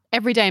that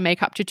everyday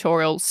makeup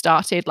tutorial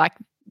started like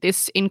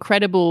this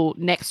incredible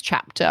next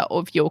chapter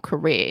of your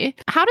career.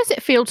 How does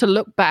it feel to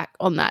look back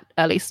on that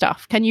early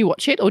stuff? Can you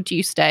watch it or do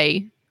you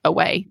stay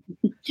away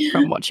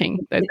from watching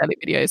those early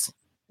videos?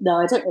 No,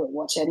 I don't really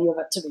watch any of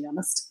it, to be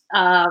honest.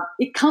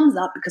 It comes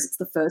up because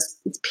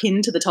it's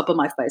pinned to the top of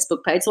my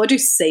Facebook page. So I do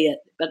see it,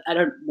 but I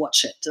don't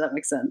watch it. Does that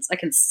make sense? I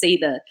can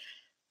see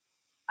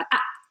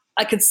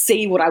I could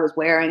see what I was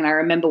wearing, and I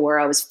remember where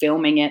I was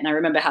filming it, and I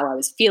remember how I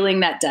was feeling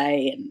that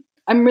day. And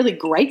I'm really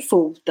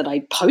grateful that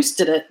I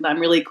posted it, and I'm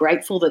really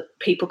grateful that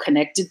people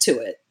connected to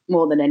it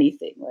more than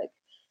anything. Like,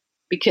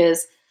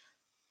 because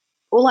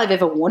all I've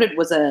ever wanted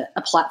was a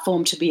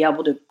platform to be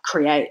able to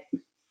create.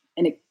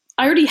 And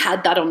I already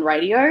had that on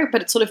radio,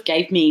 but it sort of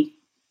gave me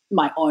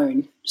my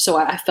own. So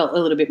I felt a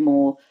little bit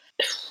more,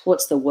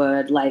 what's the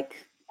word, like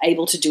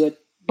able to do it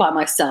by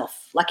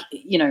myself. Like,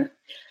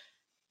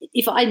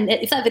 if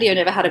that video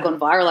never had gone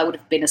viral, I would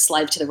have been a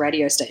slave to the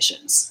radio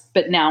stations.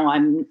 But now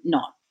I'm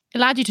not. It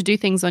allowed you to do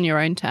things on your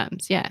own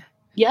terms, yeah.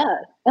 Yeah.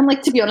 And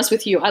like, to be honest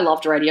with you, I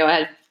loved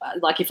radio.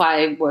 If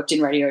I worked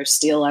in radio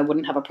still, I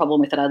wouldn't have a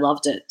problem with it. I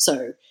loved it.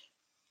 So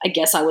I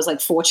guess I was like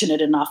fortunate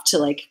enough to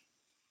like,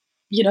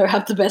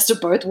 have the best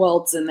of both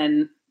worlds. And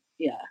then,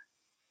 yeah,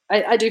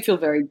 I do feel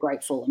very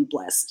grateful and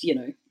blessed,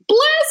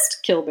 blessed,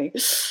 kill me.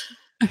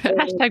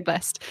 Hashtag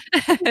blessed.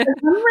 I'm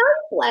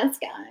really blessed,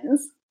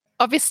 guys.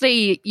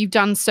 Obviously, you've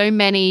done so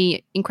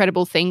many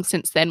incredible things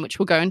since then, which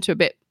we'll go into a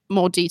bit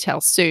more detail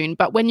soon.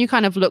 But when you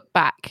kind of look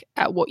back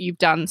at what you've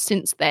done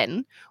since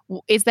then,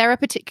 is there a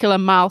particular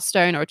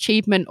milestone or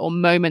achievement or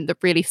moment that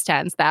really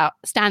stands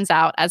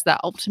out as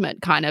that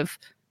ultimate kind of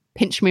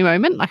pinch me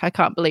moment? Like, I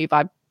can't believe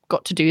I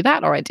got to do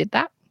that or I did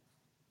that.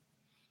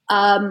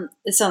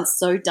 It sounds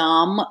so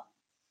dumb,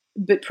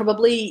 but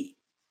probably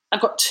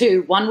I've got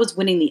two. One was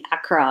winning the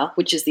ACRA,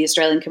 which is the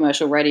Australian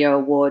Commercial Radio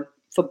Award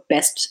for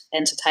Best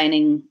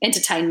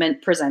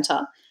Entertainment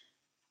Presenter.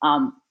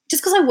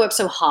 Just because I worked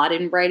so hard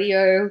in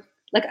radio,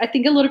 like I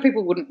think a lot of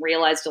people wouldn't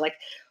realize, like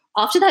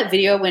after that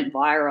video went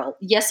viral,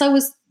 yes, I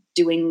was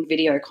doing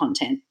video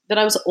content, but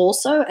I was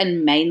also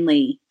and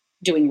mainly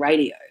doing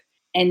radio.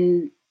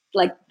 And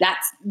like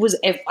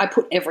I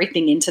put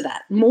everything into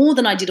that more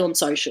than I did on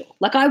social.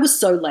 Like I was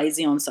so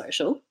lazy on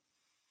social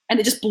and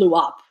it just blew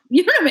up.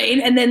 You know what I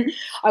mean? And then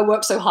I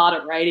worked so hard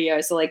at radio.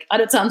 So like, I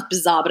know it sounds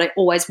bizarre, but I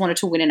always wanted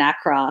to win an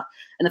ACRA.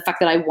 And the fact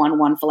that I won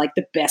one for like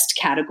the best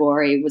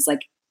category was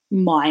like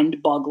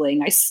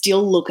mind-boggling. I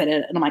still look at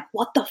it and I'm like,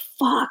 what the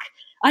fuck?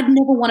 I'd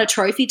never won a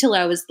trophy till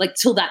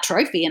that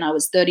trophy, and I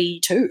was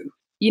 32.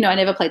 I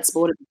never played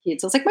sport as a kid.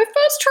 So it's like my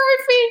first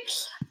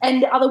trophy.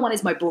 And the other one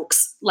is my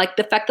books. Like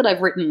the fact that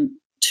I've written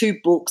 2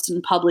 books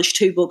and published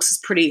 2 books is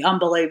pretty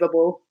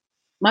unbelievable.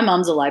 My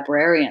mum's a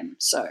librarian,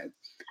 so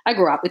I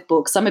grew up with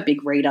books. I'm a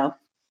big reader.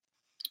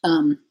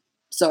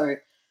 So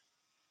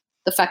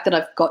the fact that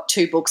I've got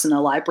 2 books in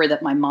a library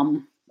that my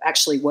mum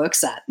actually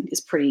works at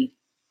is pretty,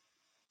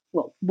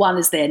 well, one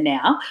is there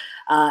now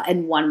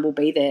and one will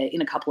be there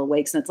in a couple of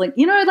weeks. And it's like,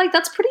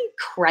 that's pretty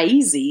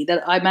crazy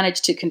that I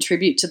managed to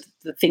contribute to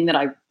the thing that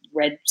I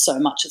read so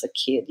much as a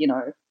kid,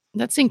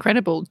 That's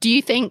incredible. Do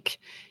you think,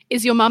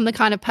 is your mum the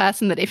kind of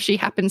person that if she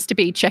happens to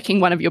be checking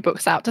one of your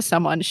books out to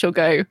someone, she'll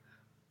go,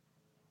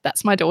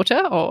 That's my daughter,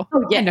 or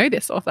Oh, yeah. I know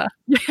this author.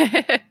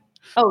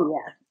 Oh,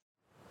 yeah.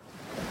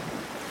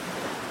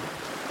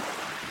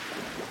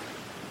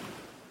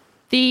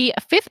 The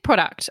fifth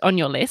product on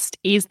your list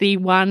is the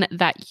one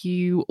that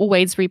you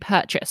always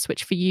repurchase,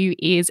 which for you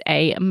is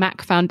a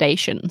MAC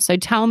foundation. So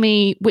tell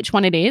me which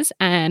one it is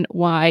and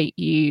why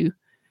you're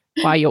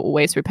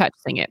always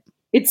repurchasing it.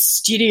 It's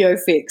Studio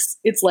Fix.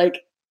 It's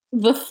like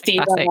the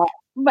thinner Classic.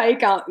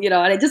 makeup, and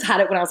I just had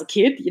it when I was a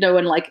kid,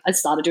 when like I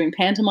started doing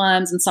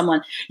pantomimes and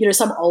someone,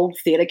 some old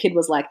theatre kid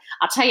was like,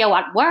 I'll tell you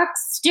what works,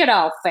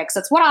 Studio Fix.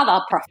 It's what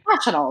other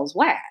professionals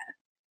wear.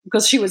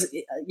 Because she was,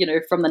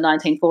 from the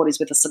 1940s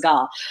with a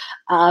cigar.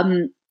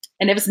 And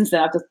ever since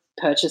then, I've just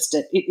purchased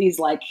it. It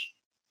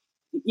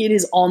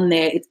is on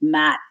there. It's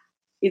matte.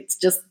 It's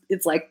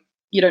like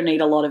you don't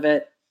need a lot of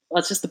it.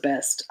 It's just the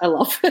best. I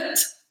love it.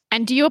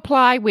 And do you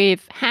apply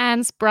with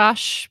hands,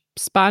 brush,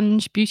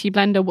 sponge, beauty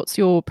blender? What's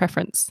your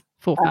preference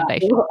for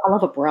foundation? I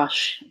love a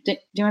brush. Do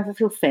you ever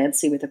feel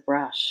fancy with a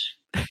brush?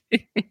 I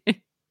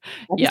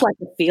just like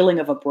the feeling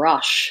of a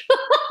brush.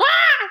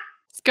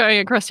 Going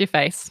across your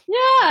face. Yeah.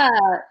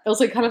 I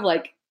also kind of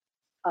like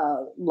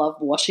love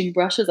washing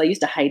brushes. I used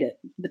to hate it.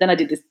 But then I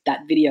did that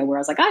video where I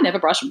was like, I never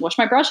wash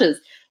my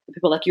brushes. And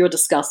people were like, you're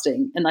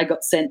disgusting. And I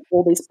got sent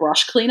all these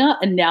brush cleaner.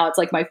 And now it's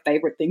like my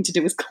favorite thing to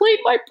do is clean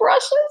my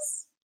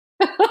brushes.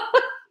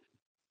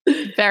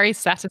 Very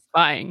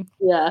satisfying.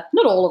 Yeah.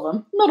 Not all of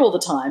them. Not all the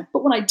time.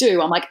 But when I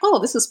do, I'm like, oh,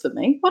 this is for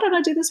me. Why don't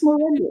I do this more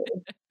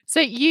regularly? So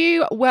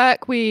you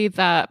work with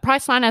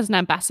Priceline as an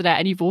ambassador,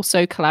 and you've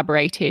also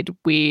collaborated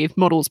with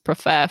Models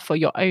Prefer for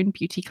your own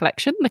beauty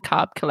collection, the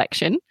Carb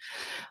Collection.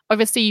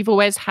 Obviously, you've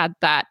always had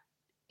that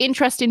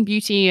interest in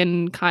beauty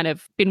and kind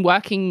of been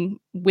working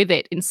with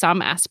it in some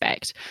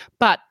aspect.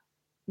 But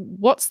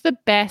what's the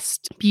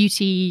best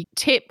beauty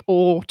tip,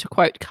 or to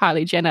quote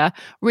Kylie Jenner,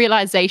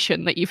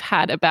 realization that you've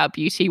had about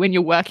beauty when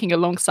you're working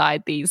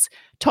alongside these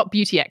top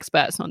beauty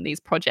experts on these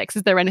projects?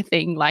 Is there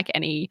anything like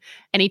any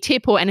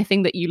tip or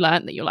anything that you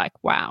learned that you're like,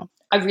 wow?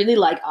 I really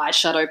like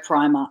eyeshadow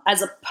primer.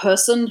 As a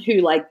person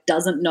who like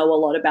doesn't know a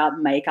lot about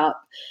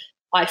makeup,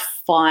 I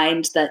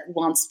find that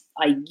once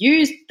I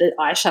use the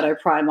eyeshadow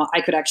primer,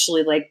 I could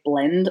actually like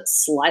blend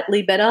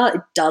slightly better.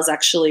 It does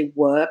actually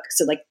work.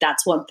 So like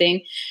that's one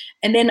thing.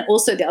 And then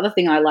also the other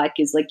thing I like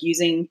is like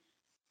using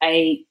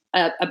a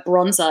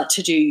bronzer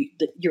to do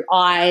your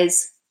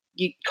eyes,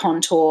 you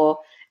contour,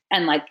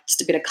 and like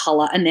just a bit of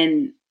color. And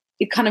then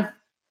it kind of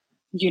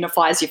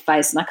unifies your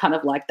face, and I kind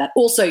of like that.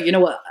 Also, you know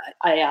what?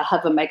 I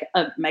have a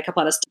makeup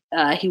artist.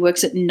 He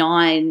works at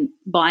 9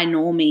 by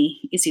Normie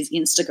is his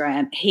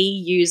Instagram. He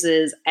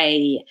uses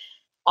a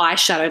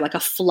eyeshadow, like a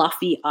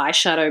fluffy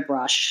eyeshadow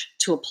brush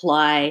to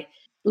apply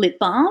lip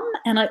balm,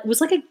 and it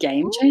was like a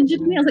game changer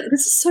to me. I was like,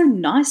 this is so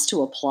nice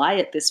to apply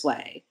it this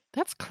way.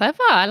 That's clever.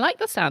 I like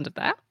the sound of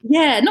that.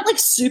 Yeah, not like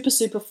super,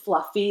 super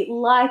fluffy,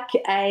 like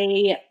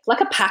a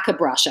packer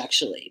brush,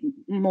 actually.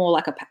 More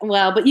like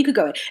but you could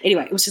go.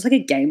 Anyway, it was just like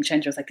a game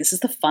changer. I was like, this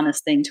is the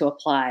funnest thing to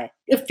apply.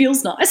 It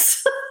feels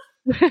nice.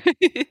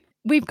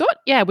 We've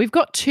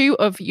got 2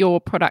 of your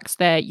products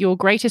there. Your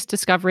Greatest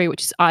Discovery,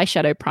 which is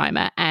eyeshadow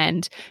primer,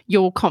 and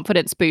your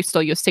Confidence Boost,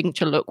 or your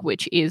signature look,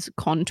 which is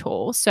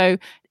contour. So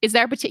is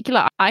there a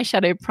particular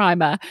eyeshadow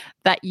primer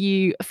that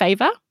you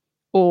favor,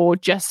 or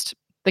just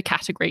the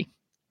category?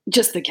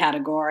 Just the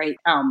category.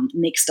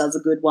 NYX does a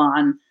good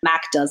one.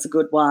 MAC does a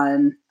good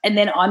one. And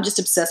then I'm just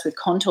obsessed with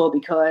contour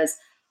because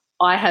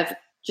I have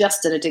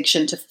just an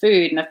addiction to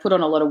food, and I've put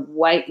on a lot of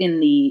weight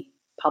in the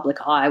public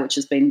eye, which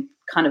has been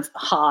kind of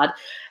hard.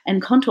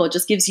 And contour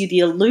just gives you the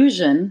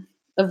illusion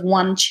of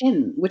one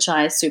chin, which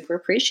I super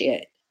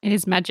appreciate. It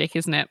is magic,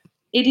 isn't it?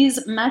 It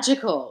is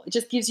magical. It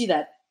just gives you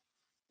that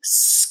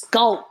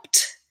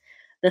sculpt.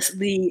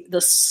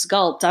 The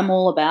sculpt. I'm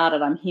all about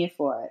it. I'm here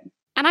for it.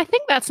 And I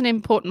think that's an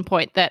important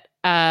point, that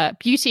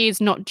beauty is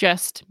not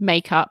just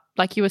makeup.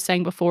 Like you were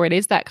saying before, it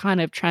is that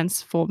kind of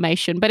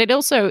transformation, but it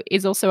also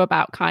is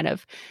about kind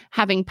of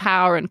having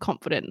power and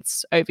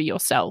confidence over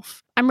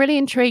yourself. I'm really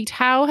intrigued.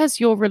 How has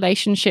your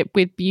relationship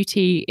with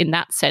beauty in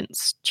that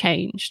sense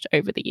changed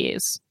over the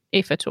years,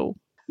 if at all?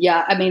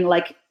 Yeah, I mean,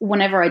 like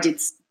whenever I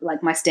did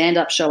like my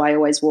stand-up show, I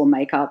always wore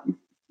makeup.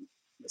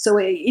 So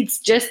it's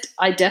just,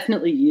 I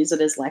definitely use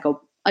it as like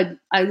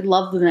I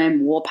love the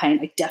name war paint.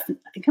 I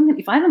think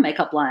if I have a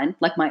makeup line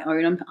like my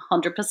own, I'm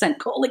 100%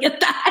 calling it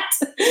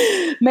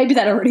that. Maybe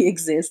that already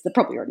exists. That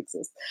probably already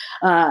exists.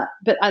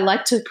 But I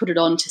like to put it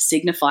on to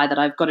signify that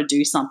I've got to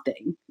do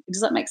something.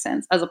 Does that make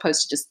sense? As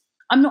opposed to just,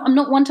 I'm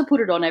not one to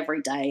put it on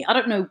every day. I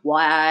don't know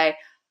why.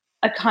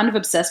 I'm kind of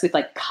obsessed with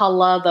like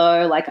color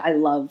though. Like I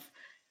love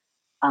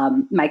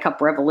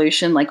Makeup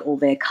Revolution, like all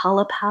their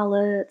color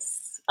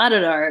palettes. I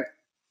don't know.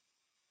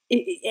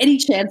 Any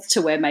chance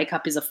to wear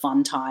makeup is a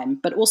fun time,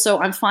 but also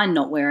I'm fine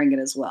not wearing it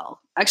as well.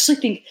 I actually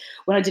think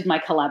when I did my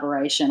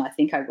collaboration, I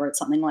think I wrote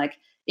something like,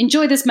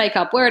 enjoy this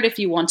makeup, wear it if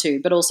you want to,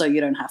 but also you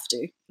don't have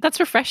to. That's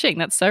refreshing.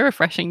 That's so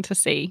refreshing to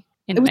see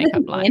in a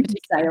makeup line. It was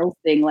like an anti-sales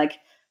thing. Like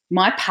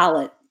my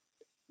palette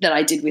that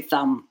I did with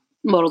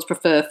Models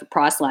Prefer for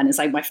Priceline is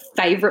like my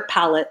favorite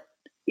palette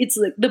it's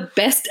like the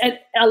best. And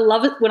I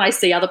love it when I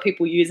see other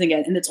people using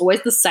it and it's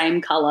always the same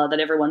color that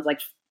everyone's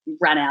like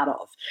ran out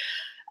of,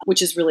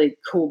 which is really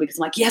cool because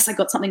I'm like, yes, I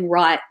got something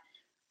right.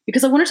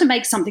 Because I wanted to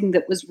make something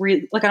that was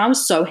really like, and I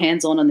was so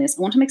hands-on on this.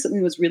 I wanted to make something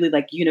that was really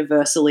like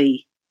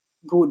universally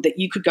good, that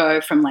you could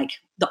go from like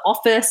The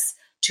Office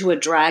to a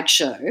drag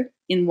show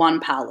in one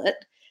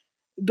palette,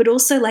 but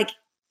also like,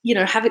 you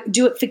know,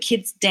 do it for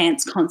kids'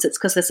 dance concerts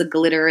because there's a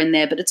glitter in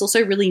there, but it's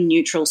also really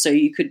neutral. So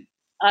you could,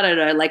 I don't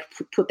know, like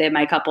put their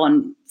makeup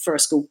on for a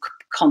school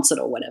concert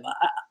or whatever.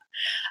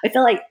 I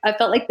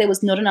felt like there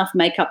was not enough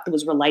makeup that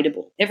was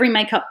relatable. Every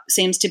makeup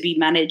seems to be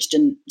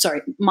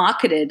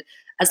marketed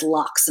as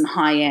luxe and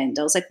high end.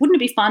 I was like, wouldn't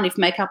it be fun if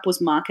makeup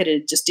was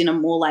marketed just in a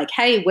more like,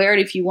 hey, wear it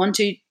if you want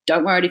to,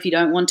 don't wear it if you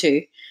don't want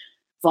to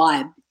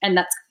vibe. And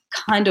that's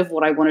kind of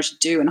what I wanted to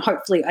do. And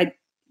hopefully I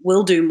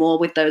will do more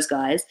with those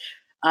guys.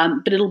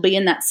 But it'll be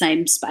in that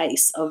same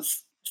space of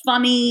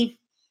funny,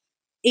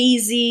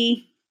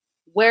 easy,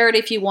 wear it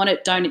if you want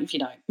it, don't if you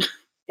don't.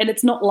 And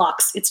it's not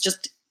luxe. It's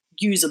just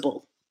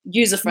usable,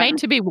 user-friendly. Made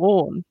to be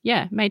worn.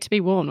 Yeah, made to be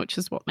worn, which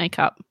is what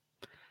makeup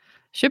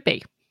should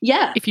be.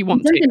 Yeah. If you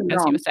want to,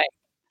 as you were saying.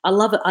 I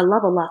love it. I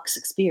love a luxe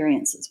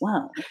experience as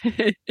well.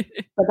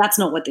 But that's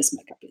not what this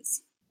makeup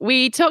is.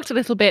 We talked a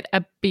little bit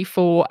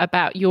before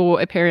about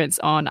your appearance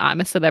on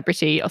I'm a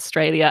Celebrity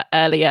Australia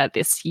earlier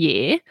this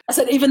year. I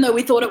said, even though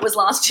we thought it was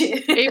last year.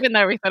 Even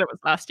though we thought it was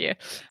last year.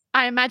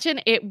 I imagine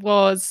it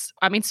was,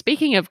 I mean,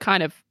 speaking of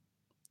kind of,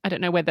 I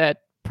don't know whether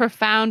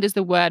profound is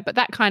the word, but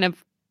that kind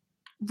of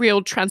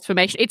real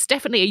transformation, it's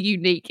definitely a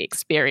unique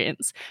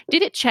experience.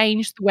 Did it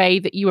change the way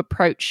that you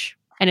approach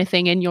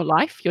anything in your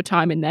life, your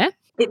time in there?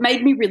 It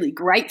made me really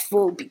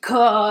grateful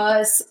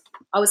because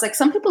I was like,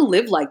 some people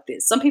live like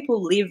this. Some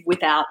people live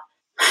without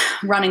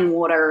running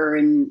water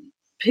and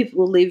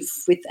people live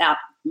without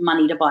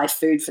money to buy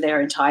food for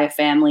their entire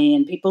family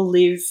and people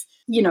live,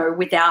 you know,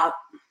 without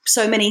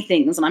so many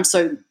things. And I'm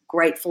so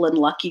grateful and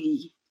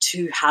lucky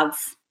to have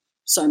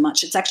so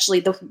much. It's actually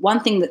the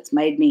one thing that's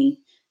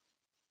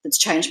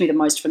changed me the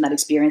most from that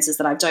experience is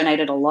that I've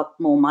donated a lot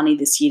more money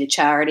this year to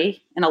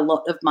charity and a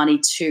lot of money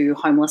to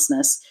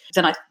homelessness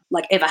than I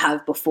ever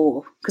have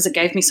before because it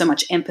gave me so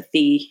much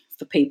empathy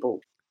for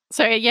people.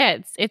 So yeah,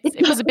 it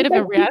was a bit of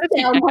a reality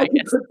check, I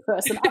guess. A good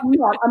person. I'm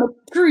not. I'm a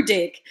true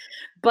dick,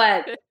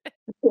 but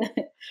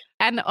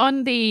and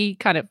on the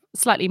kind of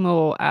slightly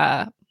more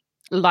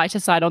lighter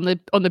side, on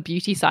the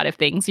beauty side of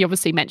things, you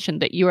obviously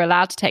mentioned that you were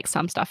allowed to take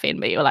some stuff in,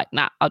 but you were like,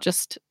 nah,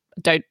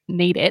 don't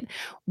need it.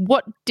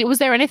 Was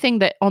there anything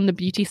that on the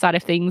beauty side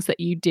of things that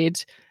you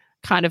did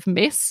kind of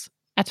miss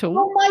at all?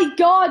 Oh my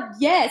God,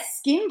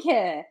 yes,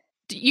 skincare.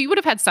 You would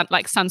have had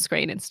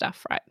sunscreen and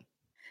stuff, right?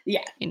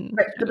 Yeah,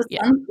 but the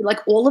sun, like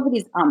all of it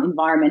is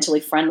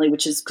environmentally friendly,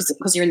 which is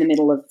because you're in the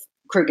middle of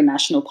Kruger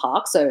National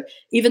Park. So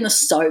even the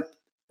soap,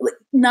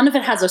 none of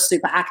it has a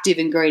super active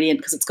ingredient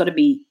because it's got to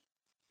be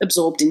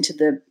absorbed into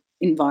the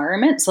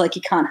environment. So like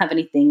you can't have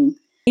anything.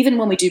 Even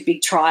when we do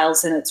big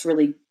trials and it's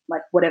really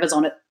like whatever's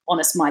on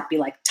us might be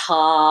like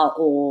tar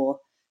or,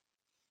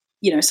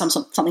 you know,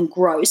 something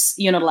gross.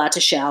 You're not allowed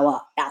to shower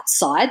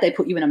outside. They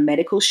put you in a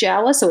medical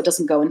shower so it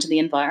doesn't go into the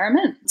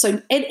environment.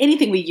 So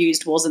anything we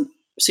used wasn't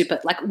super.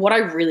 Like what I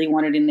really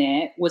wanted in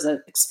there was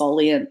an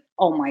exfoliant.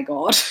 Oh my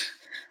God,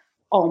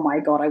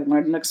 I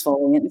wanted an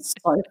exfoliant. It's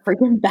so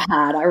freaking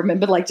bad. I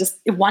remember like just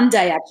one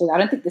day actually, I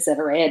don't think this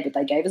ever aired, but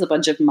they gave us a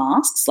bunch of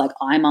masks, like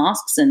eye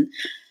masks and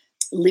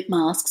lip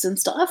masks and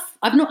stuff.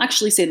 I've not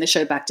actually seen the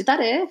show back. Did that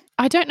air?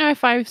 I don't know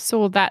if I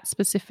saw that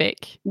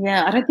specific.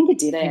 Yeah, I don't think it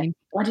did air.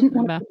 I didn't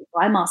want to put the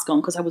eye mask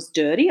on because I was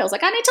dirty. I was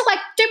like, I need to like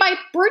do my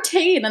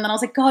routine. And then I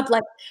was like, God,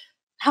 like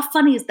how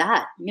funny is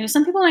that? You know,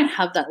 some people don't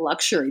have that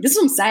luxury. This is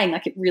what I'm saying.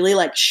 Like it really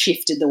like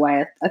shifted the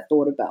way I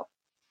thought about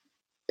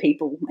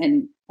people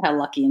and how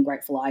lucky and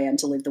grateful I am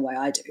to live the way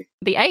I do.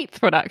 The 8th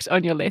product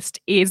on your list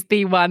is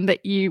the one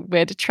that you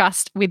would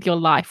trust with your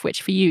life,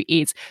 which for you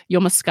is your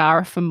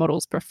mascara from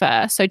Models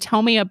Prefer. So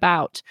tell me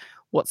about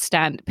what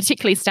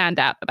particularly stand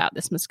out about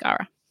this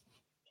mascara.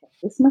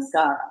 This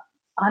mascara,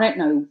 I don't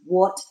know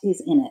what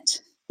is in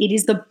it. It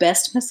is the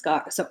best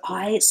mascara. So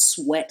I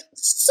sweat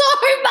so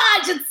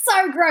much. It's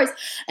so gross.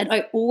 And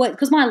I always,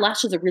 because my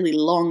lashes are really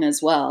long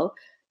as well,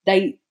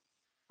 they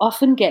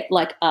often get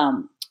like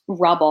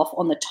rub off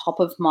on the top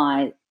of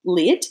my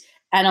lid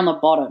and on the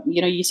bottom.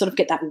 You know, you sort of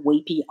get that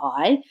weepy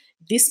eye.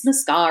 This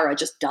mascara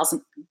just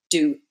doesn't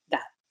do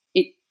that.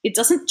 It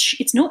doesn't,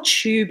 it's not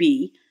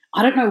tubey.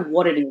 I don't know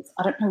what it is.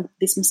 I don't know.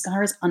 This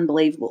mascara is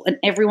unbelievable. And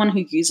everyone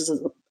who uses it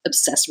is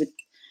obsessed with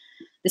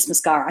this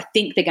mascara. I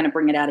think they're going to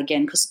bring it out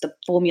again because the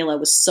formula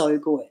was so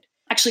good.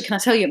 Actually, can I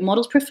tell you,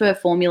 Models Prefer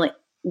formula,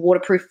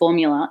 waterproof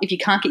formula. If you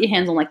can't get your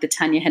hands on like the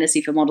Tanya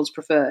Hennessy for Models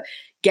Prefer,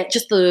 get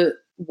just the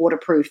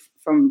waterproof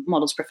from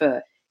Models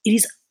Prefer. It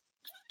is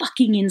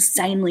fucking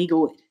insanely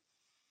good.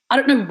 I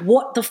don't know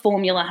what the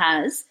formula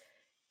has.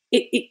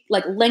 It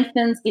like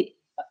lengthens.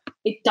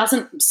 It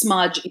doesn't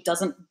smudge. It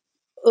doesn't.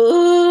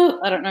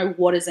 I don't know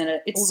what is in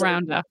it. It's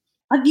all-rounder.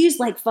 I've used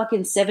like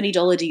fucking $70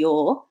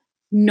 Dior.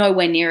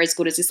 Nowhere near as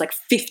good as this like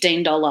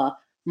 $15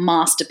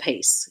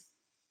 masterpiece.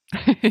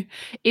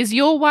 Is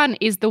your one,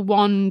 is the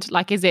wand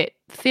like, is it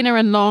thinner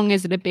and long?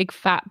 Is it a big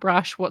fat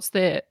brush? What's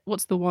the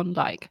wand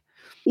like?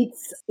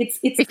 It's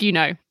If you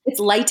know. it's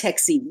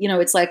latexy,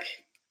 it's like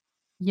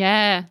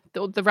Yeah.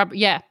 The rubber.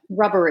 Yeah.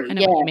 rubbery. I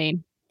know Yeah. what you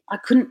mean. I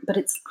couldn't, but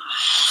it's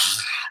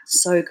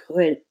so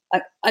good.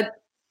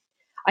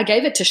 I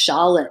gave it to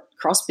Charlotte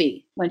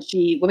Crosby when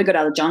we got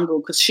out of the jungle,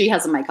 because she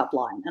has a makeup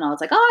line, and I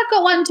was like, oh, I've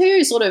got one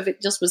too. Sort of,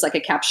 it just was like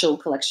a capsule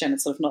collection.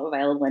 It's sort of not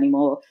available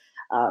anymore.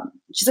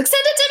 She's like,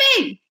 send it to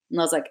me, and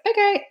I was like,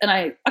 okay. And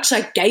I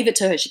gave it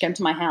to her. She came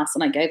to my house,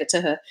 and I gave it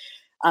to her.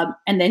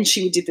 And then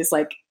she did this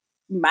like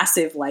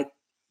massive like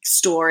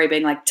story,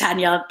 being like,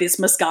 Tanya, this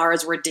mascara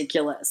is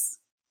ridiculous.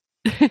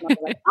 And I was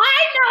like,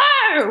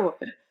 I know.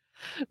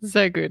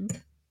 So good.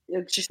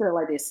 She said it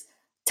like this,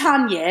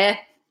 Tanya.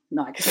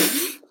 No,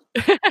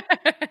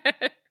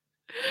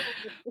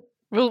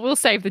 We'll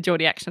save the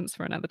Geordie accents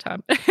for another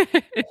time. she's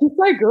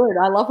so good.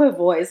 I love her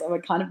voice.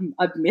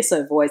 I miss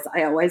her voice.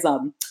 I always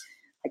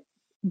like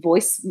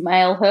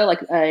voicemail her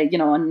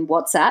on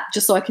WhatsApp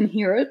just so I can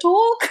hear her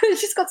talk.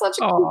 She's got such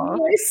a cool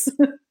voice.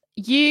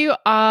 You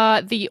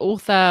are the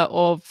author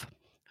of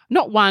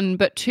not one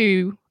but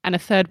two and a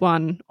third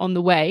one on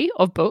the way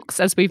of books,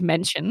 as we've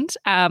mentioned.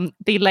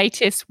 The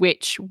latest,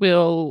 which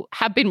will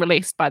have been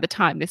released by the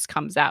time this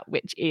comes out,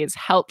 which is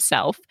Help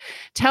Self.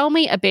 Tell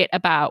me a bit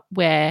about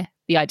where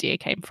the idea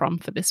came from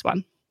for this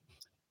one.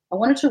 I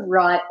wanted to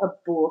write a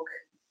book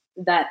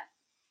that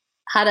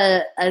had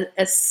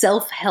a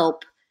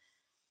self-help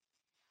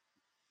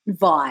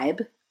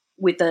vibe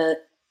with a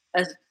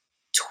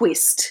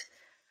twist.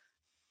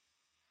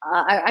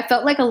 I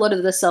felt like a lot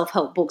of the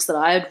self-help books that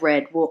I had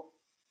read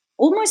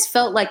almost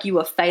felt like you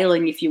were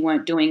failing if you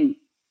weren't doing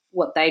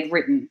what they'd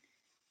written.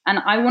 And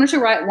I wanted to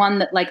write one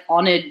that like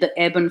honored the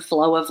ebb and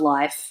flow of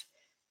life,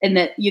 and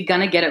that you're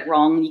going to get it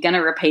wrong, you're going to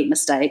repeat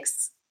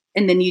mistakes,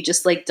 and then you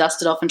just like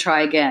dust it off and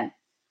try again.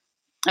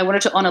 I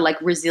wanted to honor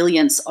like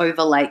resilience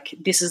over like,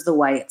 this is the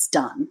way it's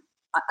done.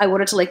 I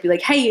wanted to like be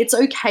like, hey, it's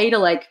okay to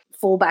like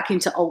fall back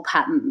into old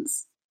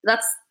patterns.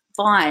 That's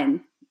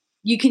fine.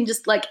 You can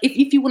just like,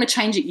 if you want to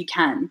change it, you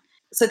can.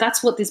 So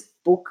that's what this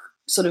book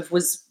sort of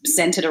was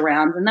centered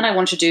around. And then I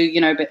wanted to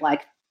do, a bit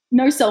like,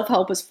 no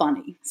self-help is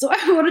funny. So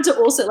I wanted to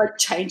also like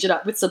change it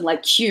up with some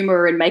like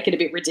humor and make it a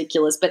bit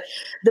ridiculous. But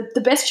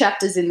the best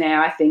chapters in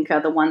there, I think,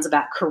 are the ones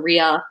about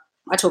career.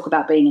 I talk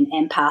about being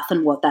an empath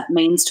and what that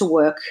means to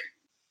work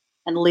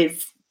and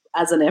live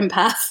as an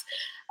empath.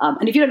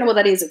 And if you don't know what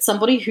that is, it's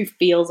somebody who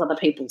feels other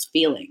people's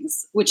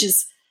feelings, which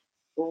is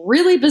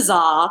really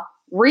bizarre.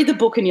 Read the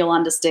book and you'll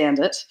understand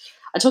it.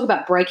 I talk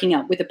about breaking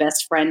up with a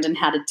best friend and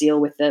how to deal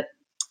with it.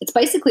 It's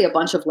basically a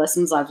bunch of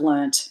lessons I've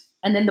learned.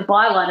 And then the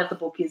byline of the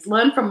book is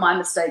learn from my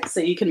mistakes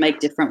so you can make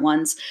different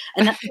ones.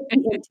 And that's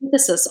the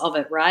antithesis of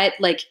it, right?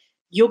 Like,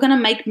 you're going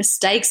to make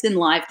mistakes in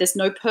life. There's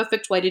no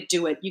perfect way to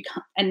do it. You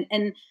can't,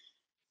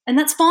 and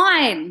that's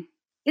fine.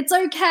 It's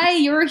okay.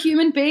 You're a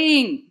human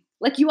being.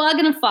 Like, you are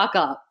going to fuck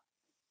up.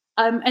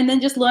 And then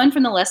just learn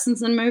from the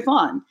lessons and move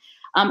on.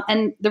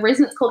 And the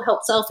reason it's called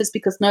Help Self is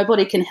because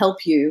nobody can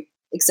help you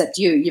except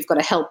you. You've got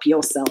to help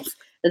yourself.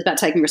 It's about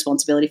taking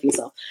responsibility for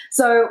yourself.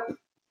 So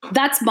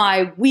that's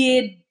my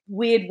weird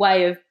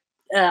way of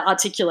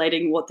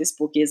articulating what this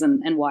book is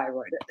and why I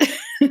wrote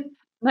it.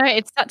 No,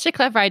 it's such a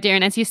clever idea.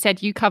 And as you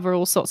said, you cover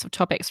all sorts of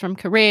topics from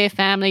career,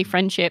 family,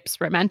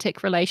 friendships,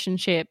 romantic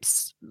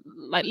relationships,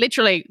 like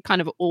literally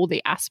kind of all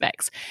the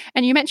aspects.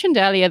 And you mentioned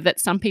earlier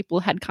that some people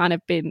had kind of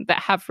been,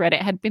 that have read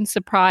it, had been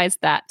surprised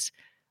that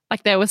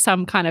like there was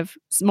some kind of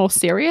more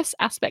serious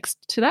aspects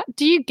to that.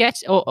 Do you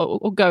get,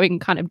 or going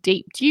kind of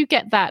deep, do you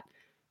get that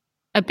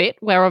a bit,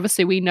 where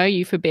obviously we know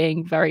you for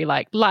being very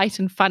like light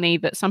and funny,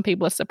 that some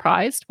people are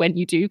surprised when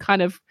you do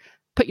kind of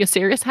put your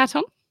serious hat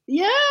on?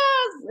 Yeah.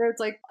 It's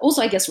like,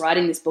 also, I guess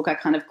writing this book, I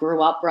kind of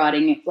grew up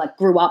in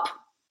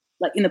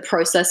the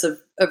process of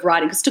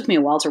writing, because it took me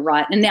a while to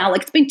write. And now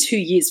like it's been 2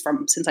 years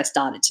since I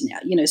started to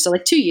now, so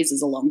like 2 years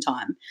is a long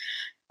time.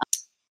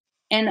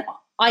 And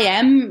I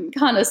am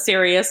kind of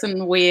serious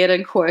and weird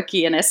and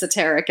quirky and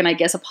esoteric. And I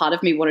guess a part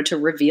of me wanted to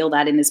reveal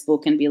that in this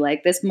book and be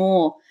like, there's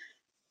more.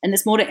 And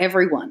there's more to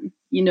everyone.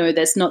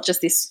 There's not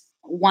just this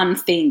one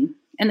thing.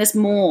 And there's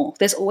more.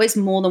 There's always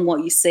more than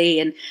what you see.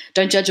 And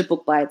don't judge a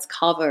book by its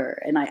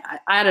cover. And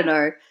I don't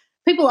know.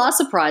 People are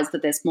surprised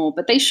that there's more,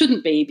 but they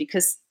shouldn't be,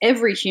 because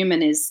every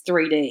human is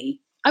 3D.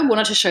 I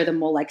wanted to show the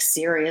more like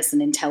serious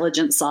and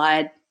intelligent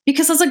side,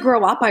 because as I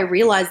grow up, I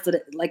realized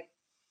that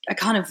I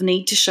kind of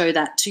need to show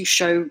that to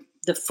show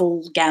the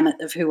full gamut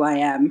of who I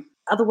am.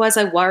 Otherwise,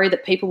 I worry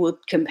that people would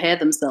compare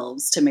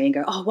themselves to me and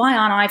go, oh, why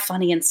aren't I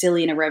funny and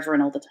silly and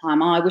irreverent all the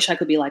time? Oh, I wish I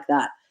could be like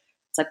that.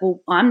 It's like,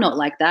 well, I'm not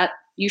like that.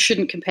 You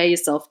shouldn't compare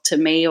yourself to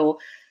me or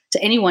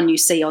to anyone you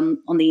see on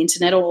the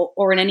internet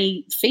or in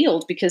any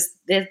field, because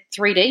they're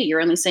 3D.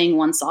 You're only seeing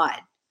one side.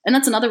 And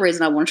that's another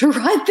reason I wanted to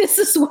write this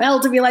as well,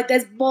 to be like,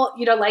 there's more,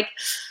 like,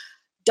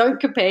 don't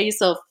compare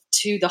yourself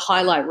to the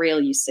highlight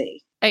reel you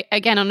see.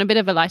 Again, on a bit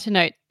of a lighter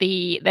note,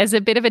 there's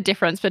a bit of a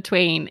difference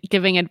between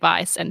giving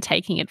advice and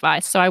taking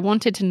advice. So I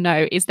wanted to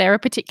know, is there a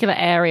particular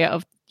area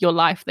of your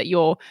life that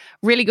you're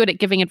really good at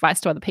giving advice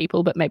to other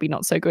people, but maybe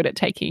not so good at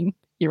taking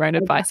your own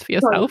advice for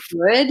yourself? So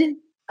good.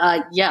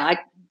 I'm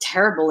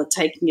terrible at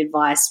taking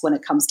advice when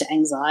it comes to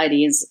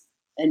anxieties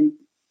and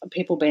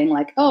people being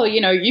like, oh,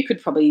 you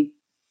could probably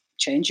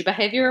change your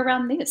behavior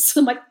around this.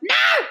 I'm like,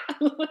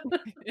 no!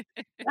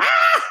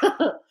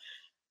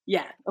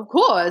 Yeah, of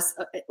course.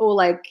 Or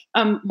like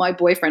my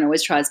boyfriend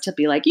always tries to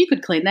be like, you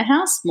could clean the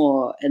house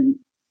more. And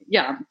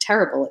yeah, I'm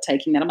terrible at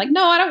taking that. I'm like,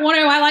 no, I don't want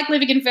to. I like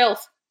living in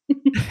filth.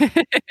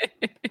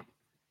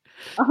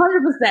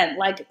 100%.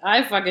 Like,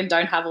 I fucking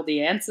don't have all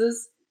the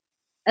answers.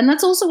 And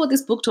that's also what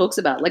this book talks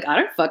about. Like, I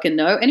don't fucking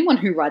know. Anyone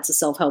who writes a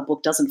self-help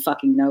book doesn't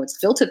fucking know. It's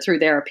filtered through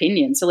their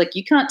opinion. So, like,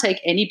 you can't take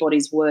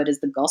anybody's word as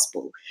the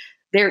gospel.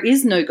 There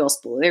is no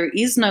gospel. There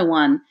is no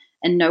one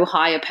and no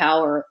higher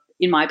power,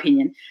 in my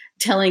opinion,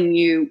 telling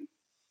you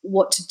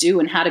what to do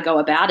and how to go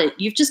about it.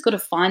 You've just got to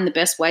find the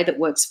best way that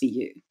works for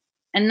you.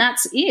 And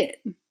that's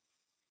it.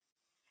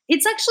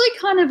 It's actually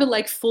kind of a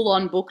like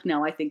full-on book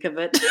now, I think of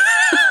it.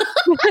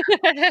 No,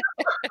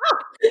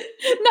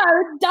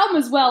 it's dumb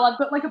as well. I've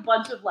got like a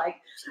bunch of like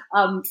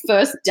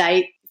first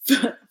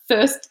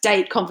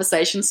date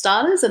conversation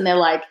starters, and they're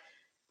like,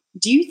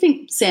 do you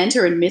think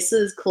Santa and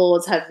Mrs.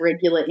 Claus have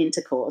regular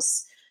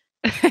intercourse?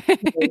 Do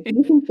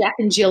you think Jack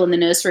and Jill in the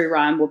nursery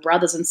rhyme were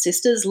brothers and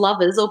sisters,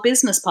 lovers, or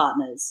business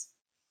partners?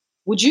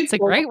 Would you? It's a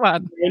great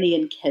one. Rennie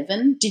and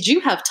Kevin. Did you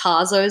have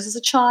Tarzos as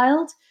a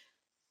child?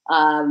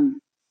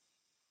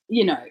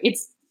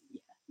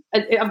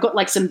 I've got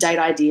like some date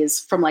ideas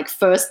from like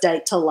first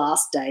date to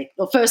last date,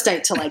 or first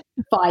date to like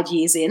 5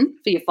 years in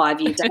for your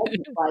 5-year date.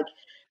 Like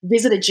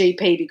visit a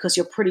GP because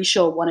you're pretty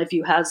sure one of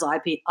you has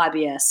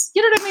IBS.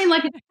 You know what I mean?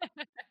 Like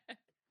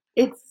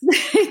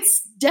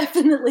it's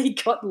definitely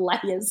got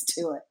layers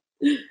to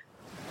it.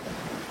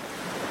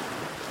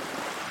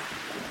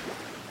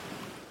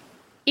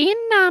 In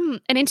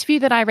an interview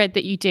that I read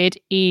that you did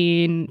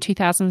in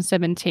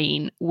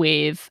 2017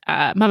 with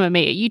Mamma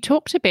Mia, you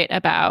talked a bit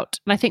about,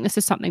 and I think this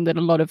is something that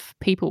a lot of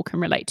people can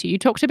relate to, you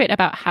talked a bit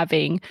about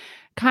having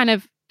kind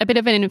of a bit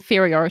of an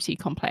inferiority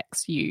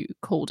complex, you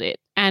called it.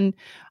 And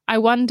I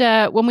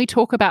wonder, when we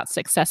talk about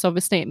success,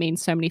 obviously it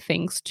means so many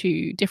things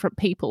to different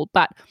people,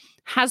 but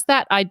has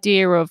that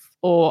idea of,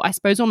 or I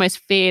suppose almost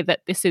fear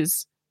that this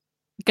is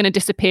going to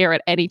disappear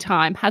at any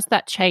time, has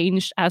that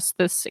changed as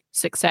the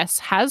success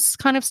has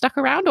kind of stuck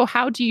around? Or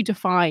how do you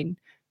define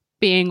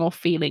being or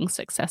feeling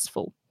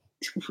successful?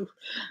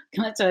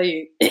 Can I tell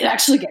you, it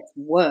actually gets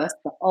worse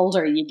the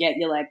older you get.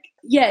 You're like,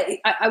 yeah,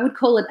 I would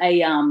call it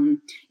a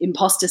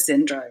imposter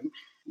syndrome.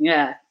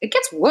 Yeah, it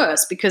gets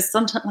worse because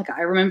sometimes, like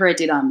I remember I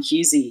did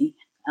Husey,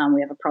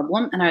 we have a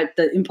problem, and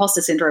the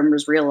imposter syndrome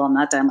was real on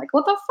that day. I'm like,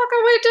 what the fuck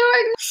are we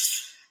doing?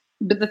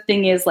 But the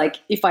thing is, like,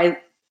 if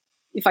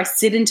I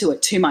sit into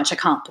it too much, I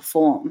can't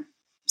perform.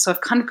 So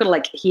I've kind of got to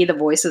like hear the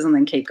voices and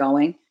then keep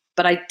going.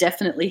 But I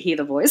definitely hear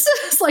the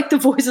voices, like the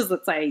voices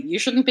that say, you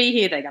shouldn't be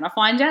here. They're going to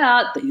find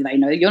out. They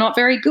know you're not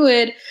very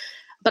good.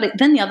 But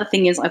then the other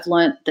thing is I've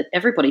learned that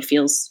everybody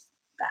feels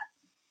that.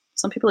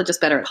 Some people are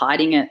just better at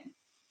hiding it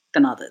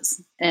than others.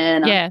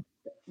 And yeah.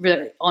 I'm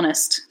really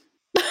honest.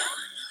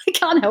 I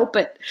can't help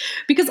it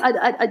because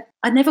I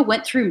never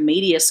went through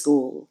media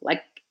school.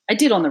 Like I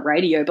did on the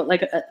radio, but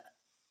like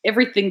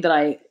everything that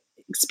I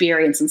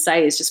experience and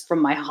say is just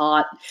from my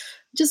heart,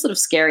 just sort of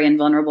scary and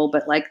vulnerable,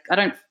 but like I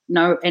don't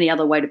know any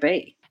other way to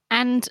be.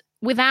 And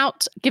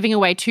without giving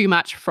away too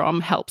much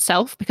from Help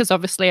Self, because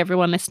obviously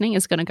everyone listening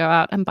is going to go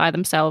out and buy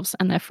themselves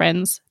and their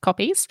friends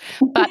copies,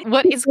 but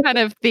what is kind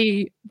of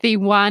the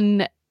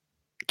one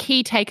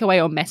key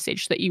takeaway or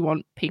message that you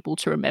want people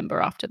to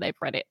remember after they've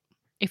read it?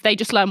 If they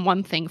just learn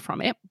one thing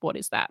from it, what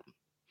is that?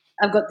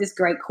 I've got this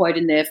great quote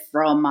in there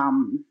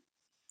from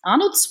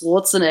Arnold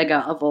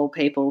Schwarzenegger, of all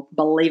people,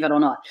 believe it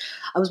or not.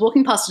 I was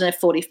walking past an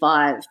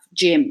F45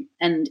 gym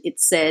and it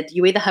said,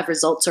 you either have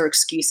results or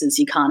excuses,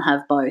 you can't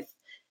have both.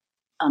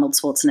 Arnold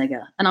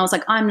Schwarzenegger. And I was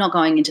like, I'm not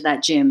going into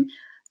that gym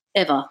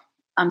ever.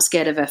 I'm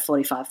scared of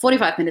F45.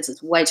 45 minutes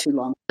is way too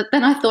long. But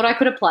then I thought I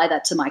could apply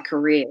that to my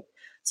career.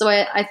 So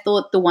I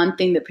thought the one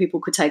thing that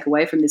people could take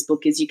away from this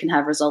book is you can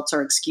have results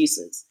or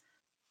excuses.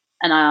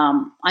 And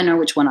I know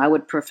which one I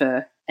would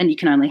prefer, and you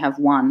can only have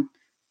one.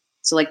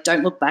 So, like,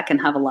 don't look back and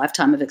have a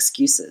lifetime of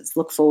excuses.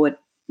 Look forward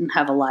and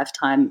have a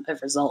lifetime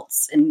of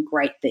results and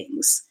great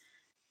things,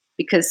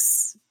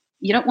 because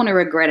you don't want to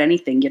regret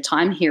anything. Your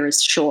time here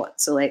is short.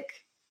 So, like,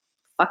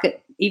 fuck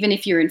it. Even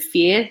if you're in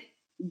fear,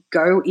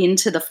 go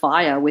into the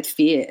fire with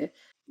fear,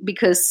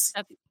 because,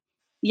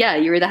 yeah,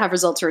 you either have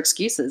results or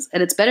excuses.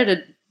 And it's better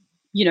to,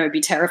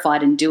 be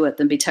terrified and do it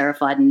than be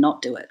terrified and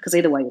not do it, because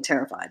either way you're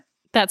terrified.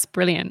 That's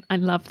brilliant. I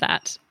love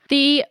that.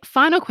 The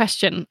final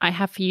question I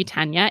have for you,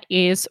 Tanya,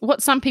 is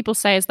what some people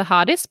say is the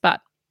hardest,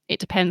 but it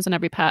depends on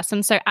every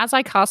person. So as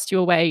I cast you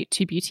away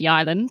to Beauty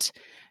Island,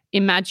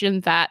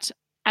 imagine that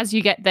as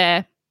you get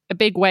there, a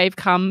big wave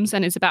comes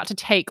and is about to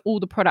take all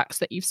the products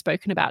that you've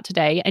spoken about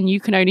today, and you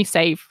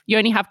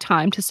only have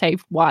time to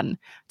save one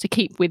to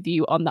keep with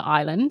you on the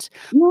island.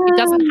 It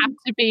doesn't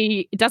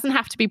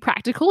have to be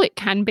practical. It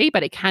can be,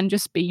 but it can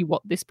just be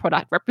what this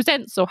product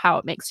represents or how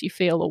it makes you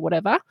feel or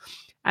whatever.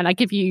 And I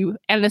give you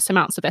endless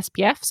amounts of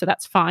SPF, so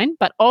that's fine.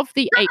 But of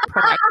the 8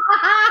 products,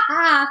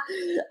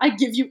 I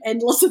give you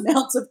endless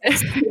amounts of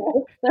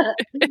SPF.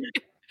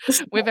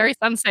 we're very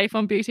sun safe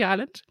on Beauty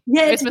Island.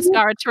 Yeah, Those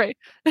mascara trees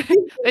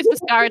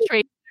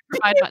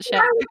provide much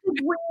shade.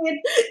 Weird.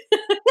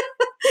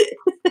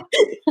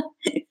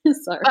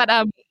 Sorry. But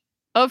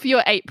of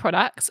your 8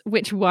 products,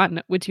 which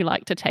one would you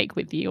like to take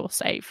with you or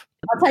save?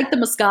 I'll take the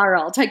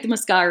mascara. I'll take the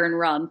mascara and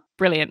run.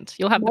 Brilliant.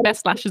 You'll have the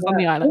best lashes on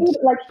the island.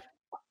 Like,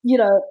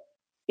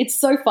 it's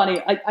so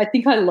funny. I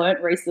think I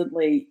learnt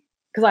recently,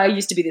 because I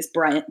used to be this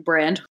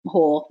brand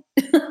whore.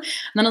 And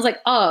then I was like,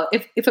 oh,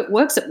 if it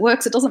works, it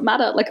works. It doesn't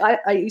matter. Like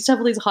I used to have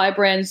all these high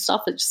brand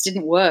stuff that just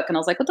didn't work. And I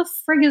was like, what the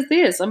frig is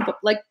this? I'm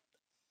like,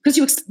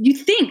 because you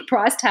think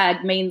price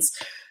tag means,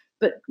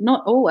 but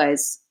not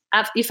always,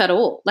 if at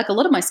all. Like a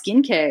lot of my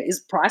skincare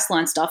is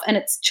Priceline stuff and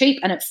it's cheap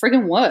and it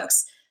friggin'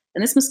 works.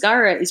 And this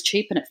mascara is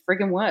cheap and it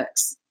friggin'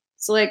 works.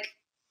 So like,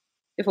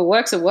 if it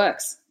works, it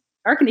works.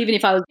 I reckon even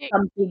if I was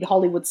some big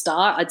Hollywood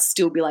star, I'd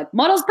still be like,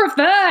 models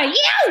prefer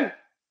you.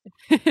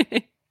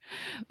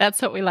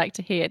 That's what we like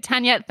to hear.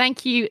 Tanya,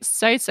 thank you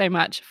so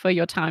much for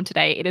your time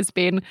today. It has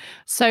been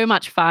so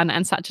much fun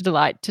and such a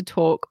delight to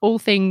talk all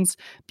things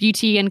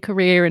beauty and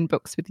career and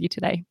books with you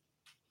today.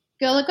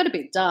 Girl, it got a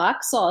bit dark,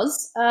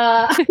 soz.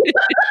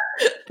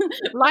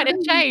 Light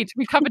and shade.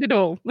 We covered it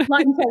all.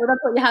 Light and shade, well,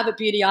 that's what you have at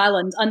Beauty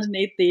Island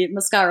underneath the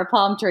mascara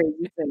palm trees,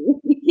 you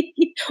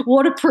see.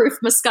 Waterproof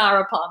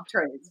mascara palm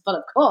trees, but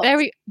of course.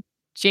 Very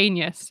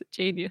genius.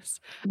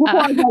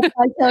 Before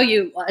I tell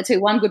you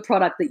one good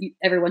product that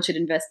everyone should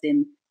invest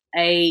in,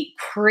 a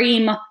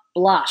cream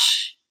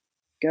blush.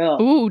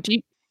 Girl. Ooh,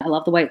 I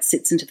love the way it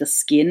sits into the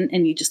skin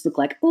and you just look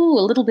like, ooh,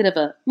 a little bit of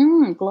a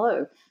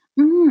glow.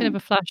 Bit of a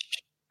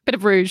flush. Bit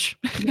of rouge.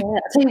 Yeah,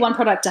 I'll tell you one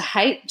product to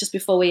hate just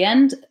before we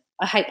end.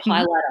 I hate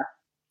highlighter.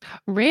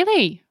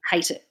 Really?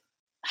 Hate it.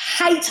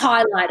 Hate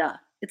highlighter.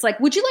 It's like,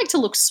 would you like to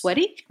look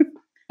sweaty?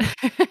 I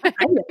hate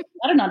it.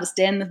 I don't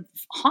understand the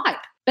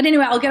hype. But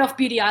anyway, I'll get off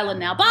Beauty Island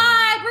now.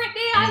 Bye,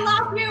 Brittany. I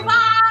love you.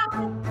 Bye.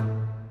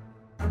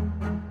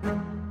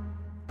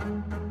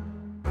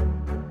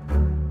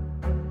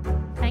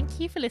 Thank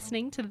you for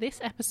listening to this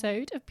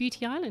episode of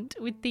Beauty Island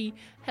with the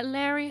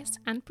hilarious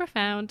and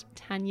profound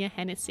Tanya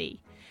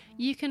Hennessy.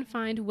 You can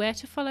find where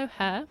to follow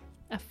her,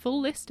 a full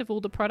list of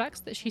all the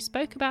products that she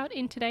spoke about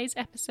in today's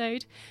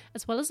episode,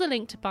 as well as a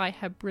link to buy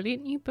her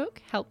brilliant new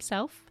book, Help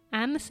Self,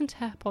 and listen to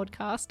her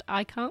podcast,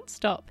 I Can't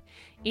Stop,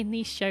 in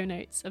the show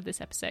notes of this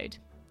episode.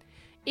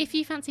 If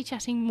you fancy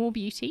chatting more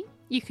beauty,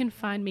 you can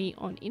find me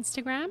on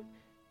Instagram.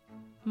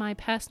 My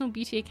personal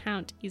beauty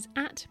account is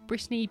at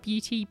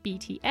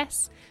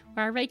BrittanyBeautyBTS,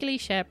 where I regularly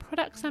share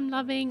products I'm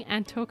loving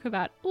and talk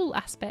about all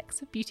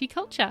aspects of beauty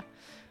culture.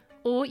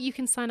 Or you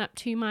can sign up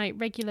to my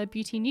regular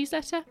beauty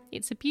newsletter,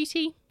 It's a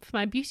Beauty, for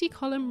my beauty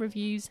column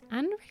reviews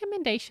and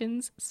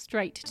recommendations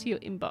straight to your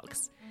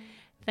inbox.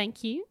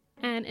 Thank you,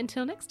 and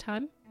until next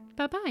time,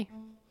 bye-bye.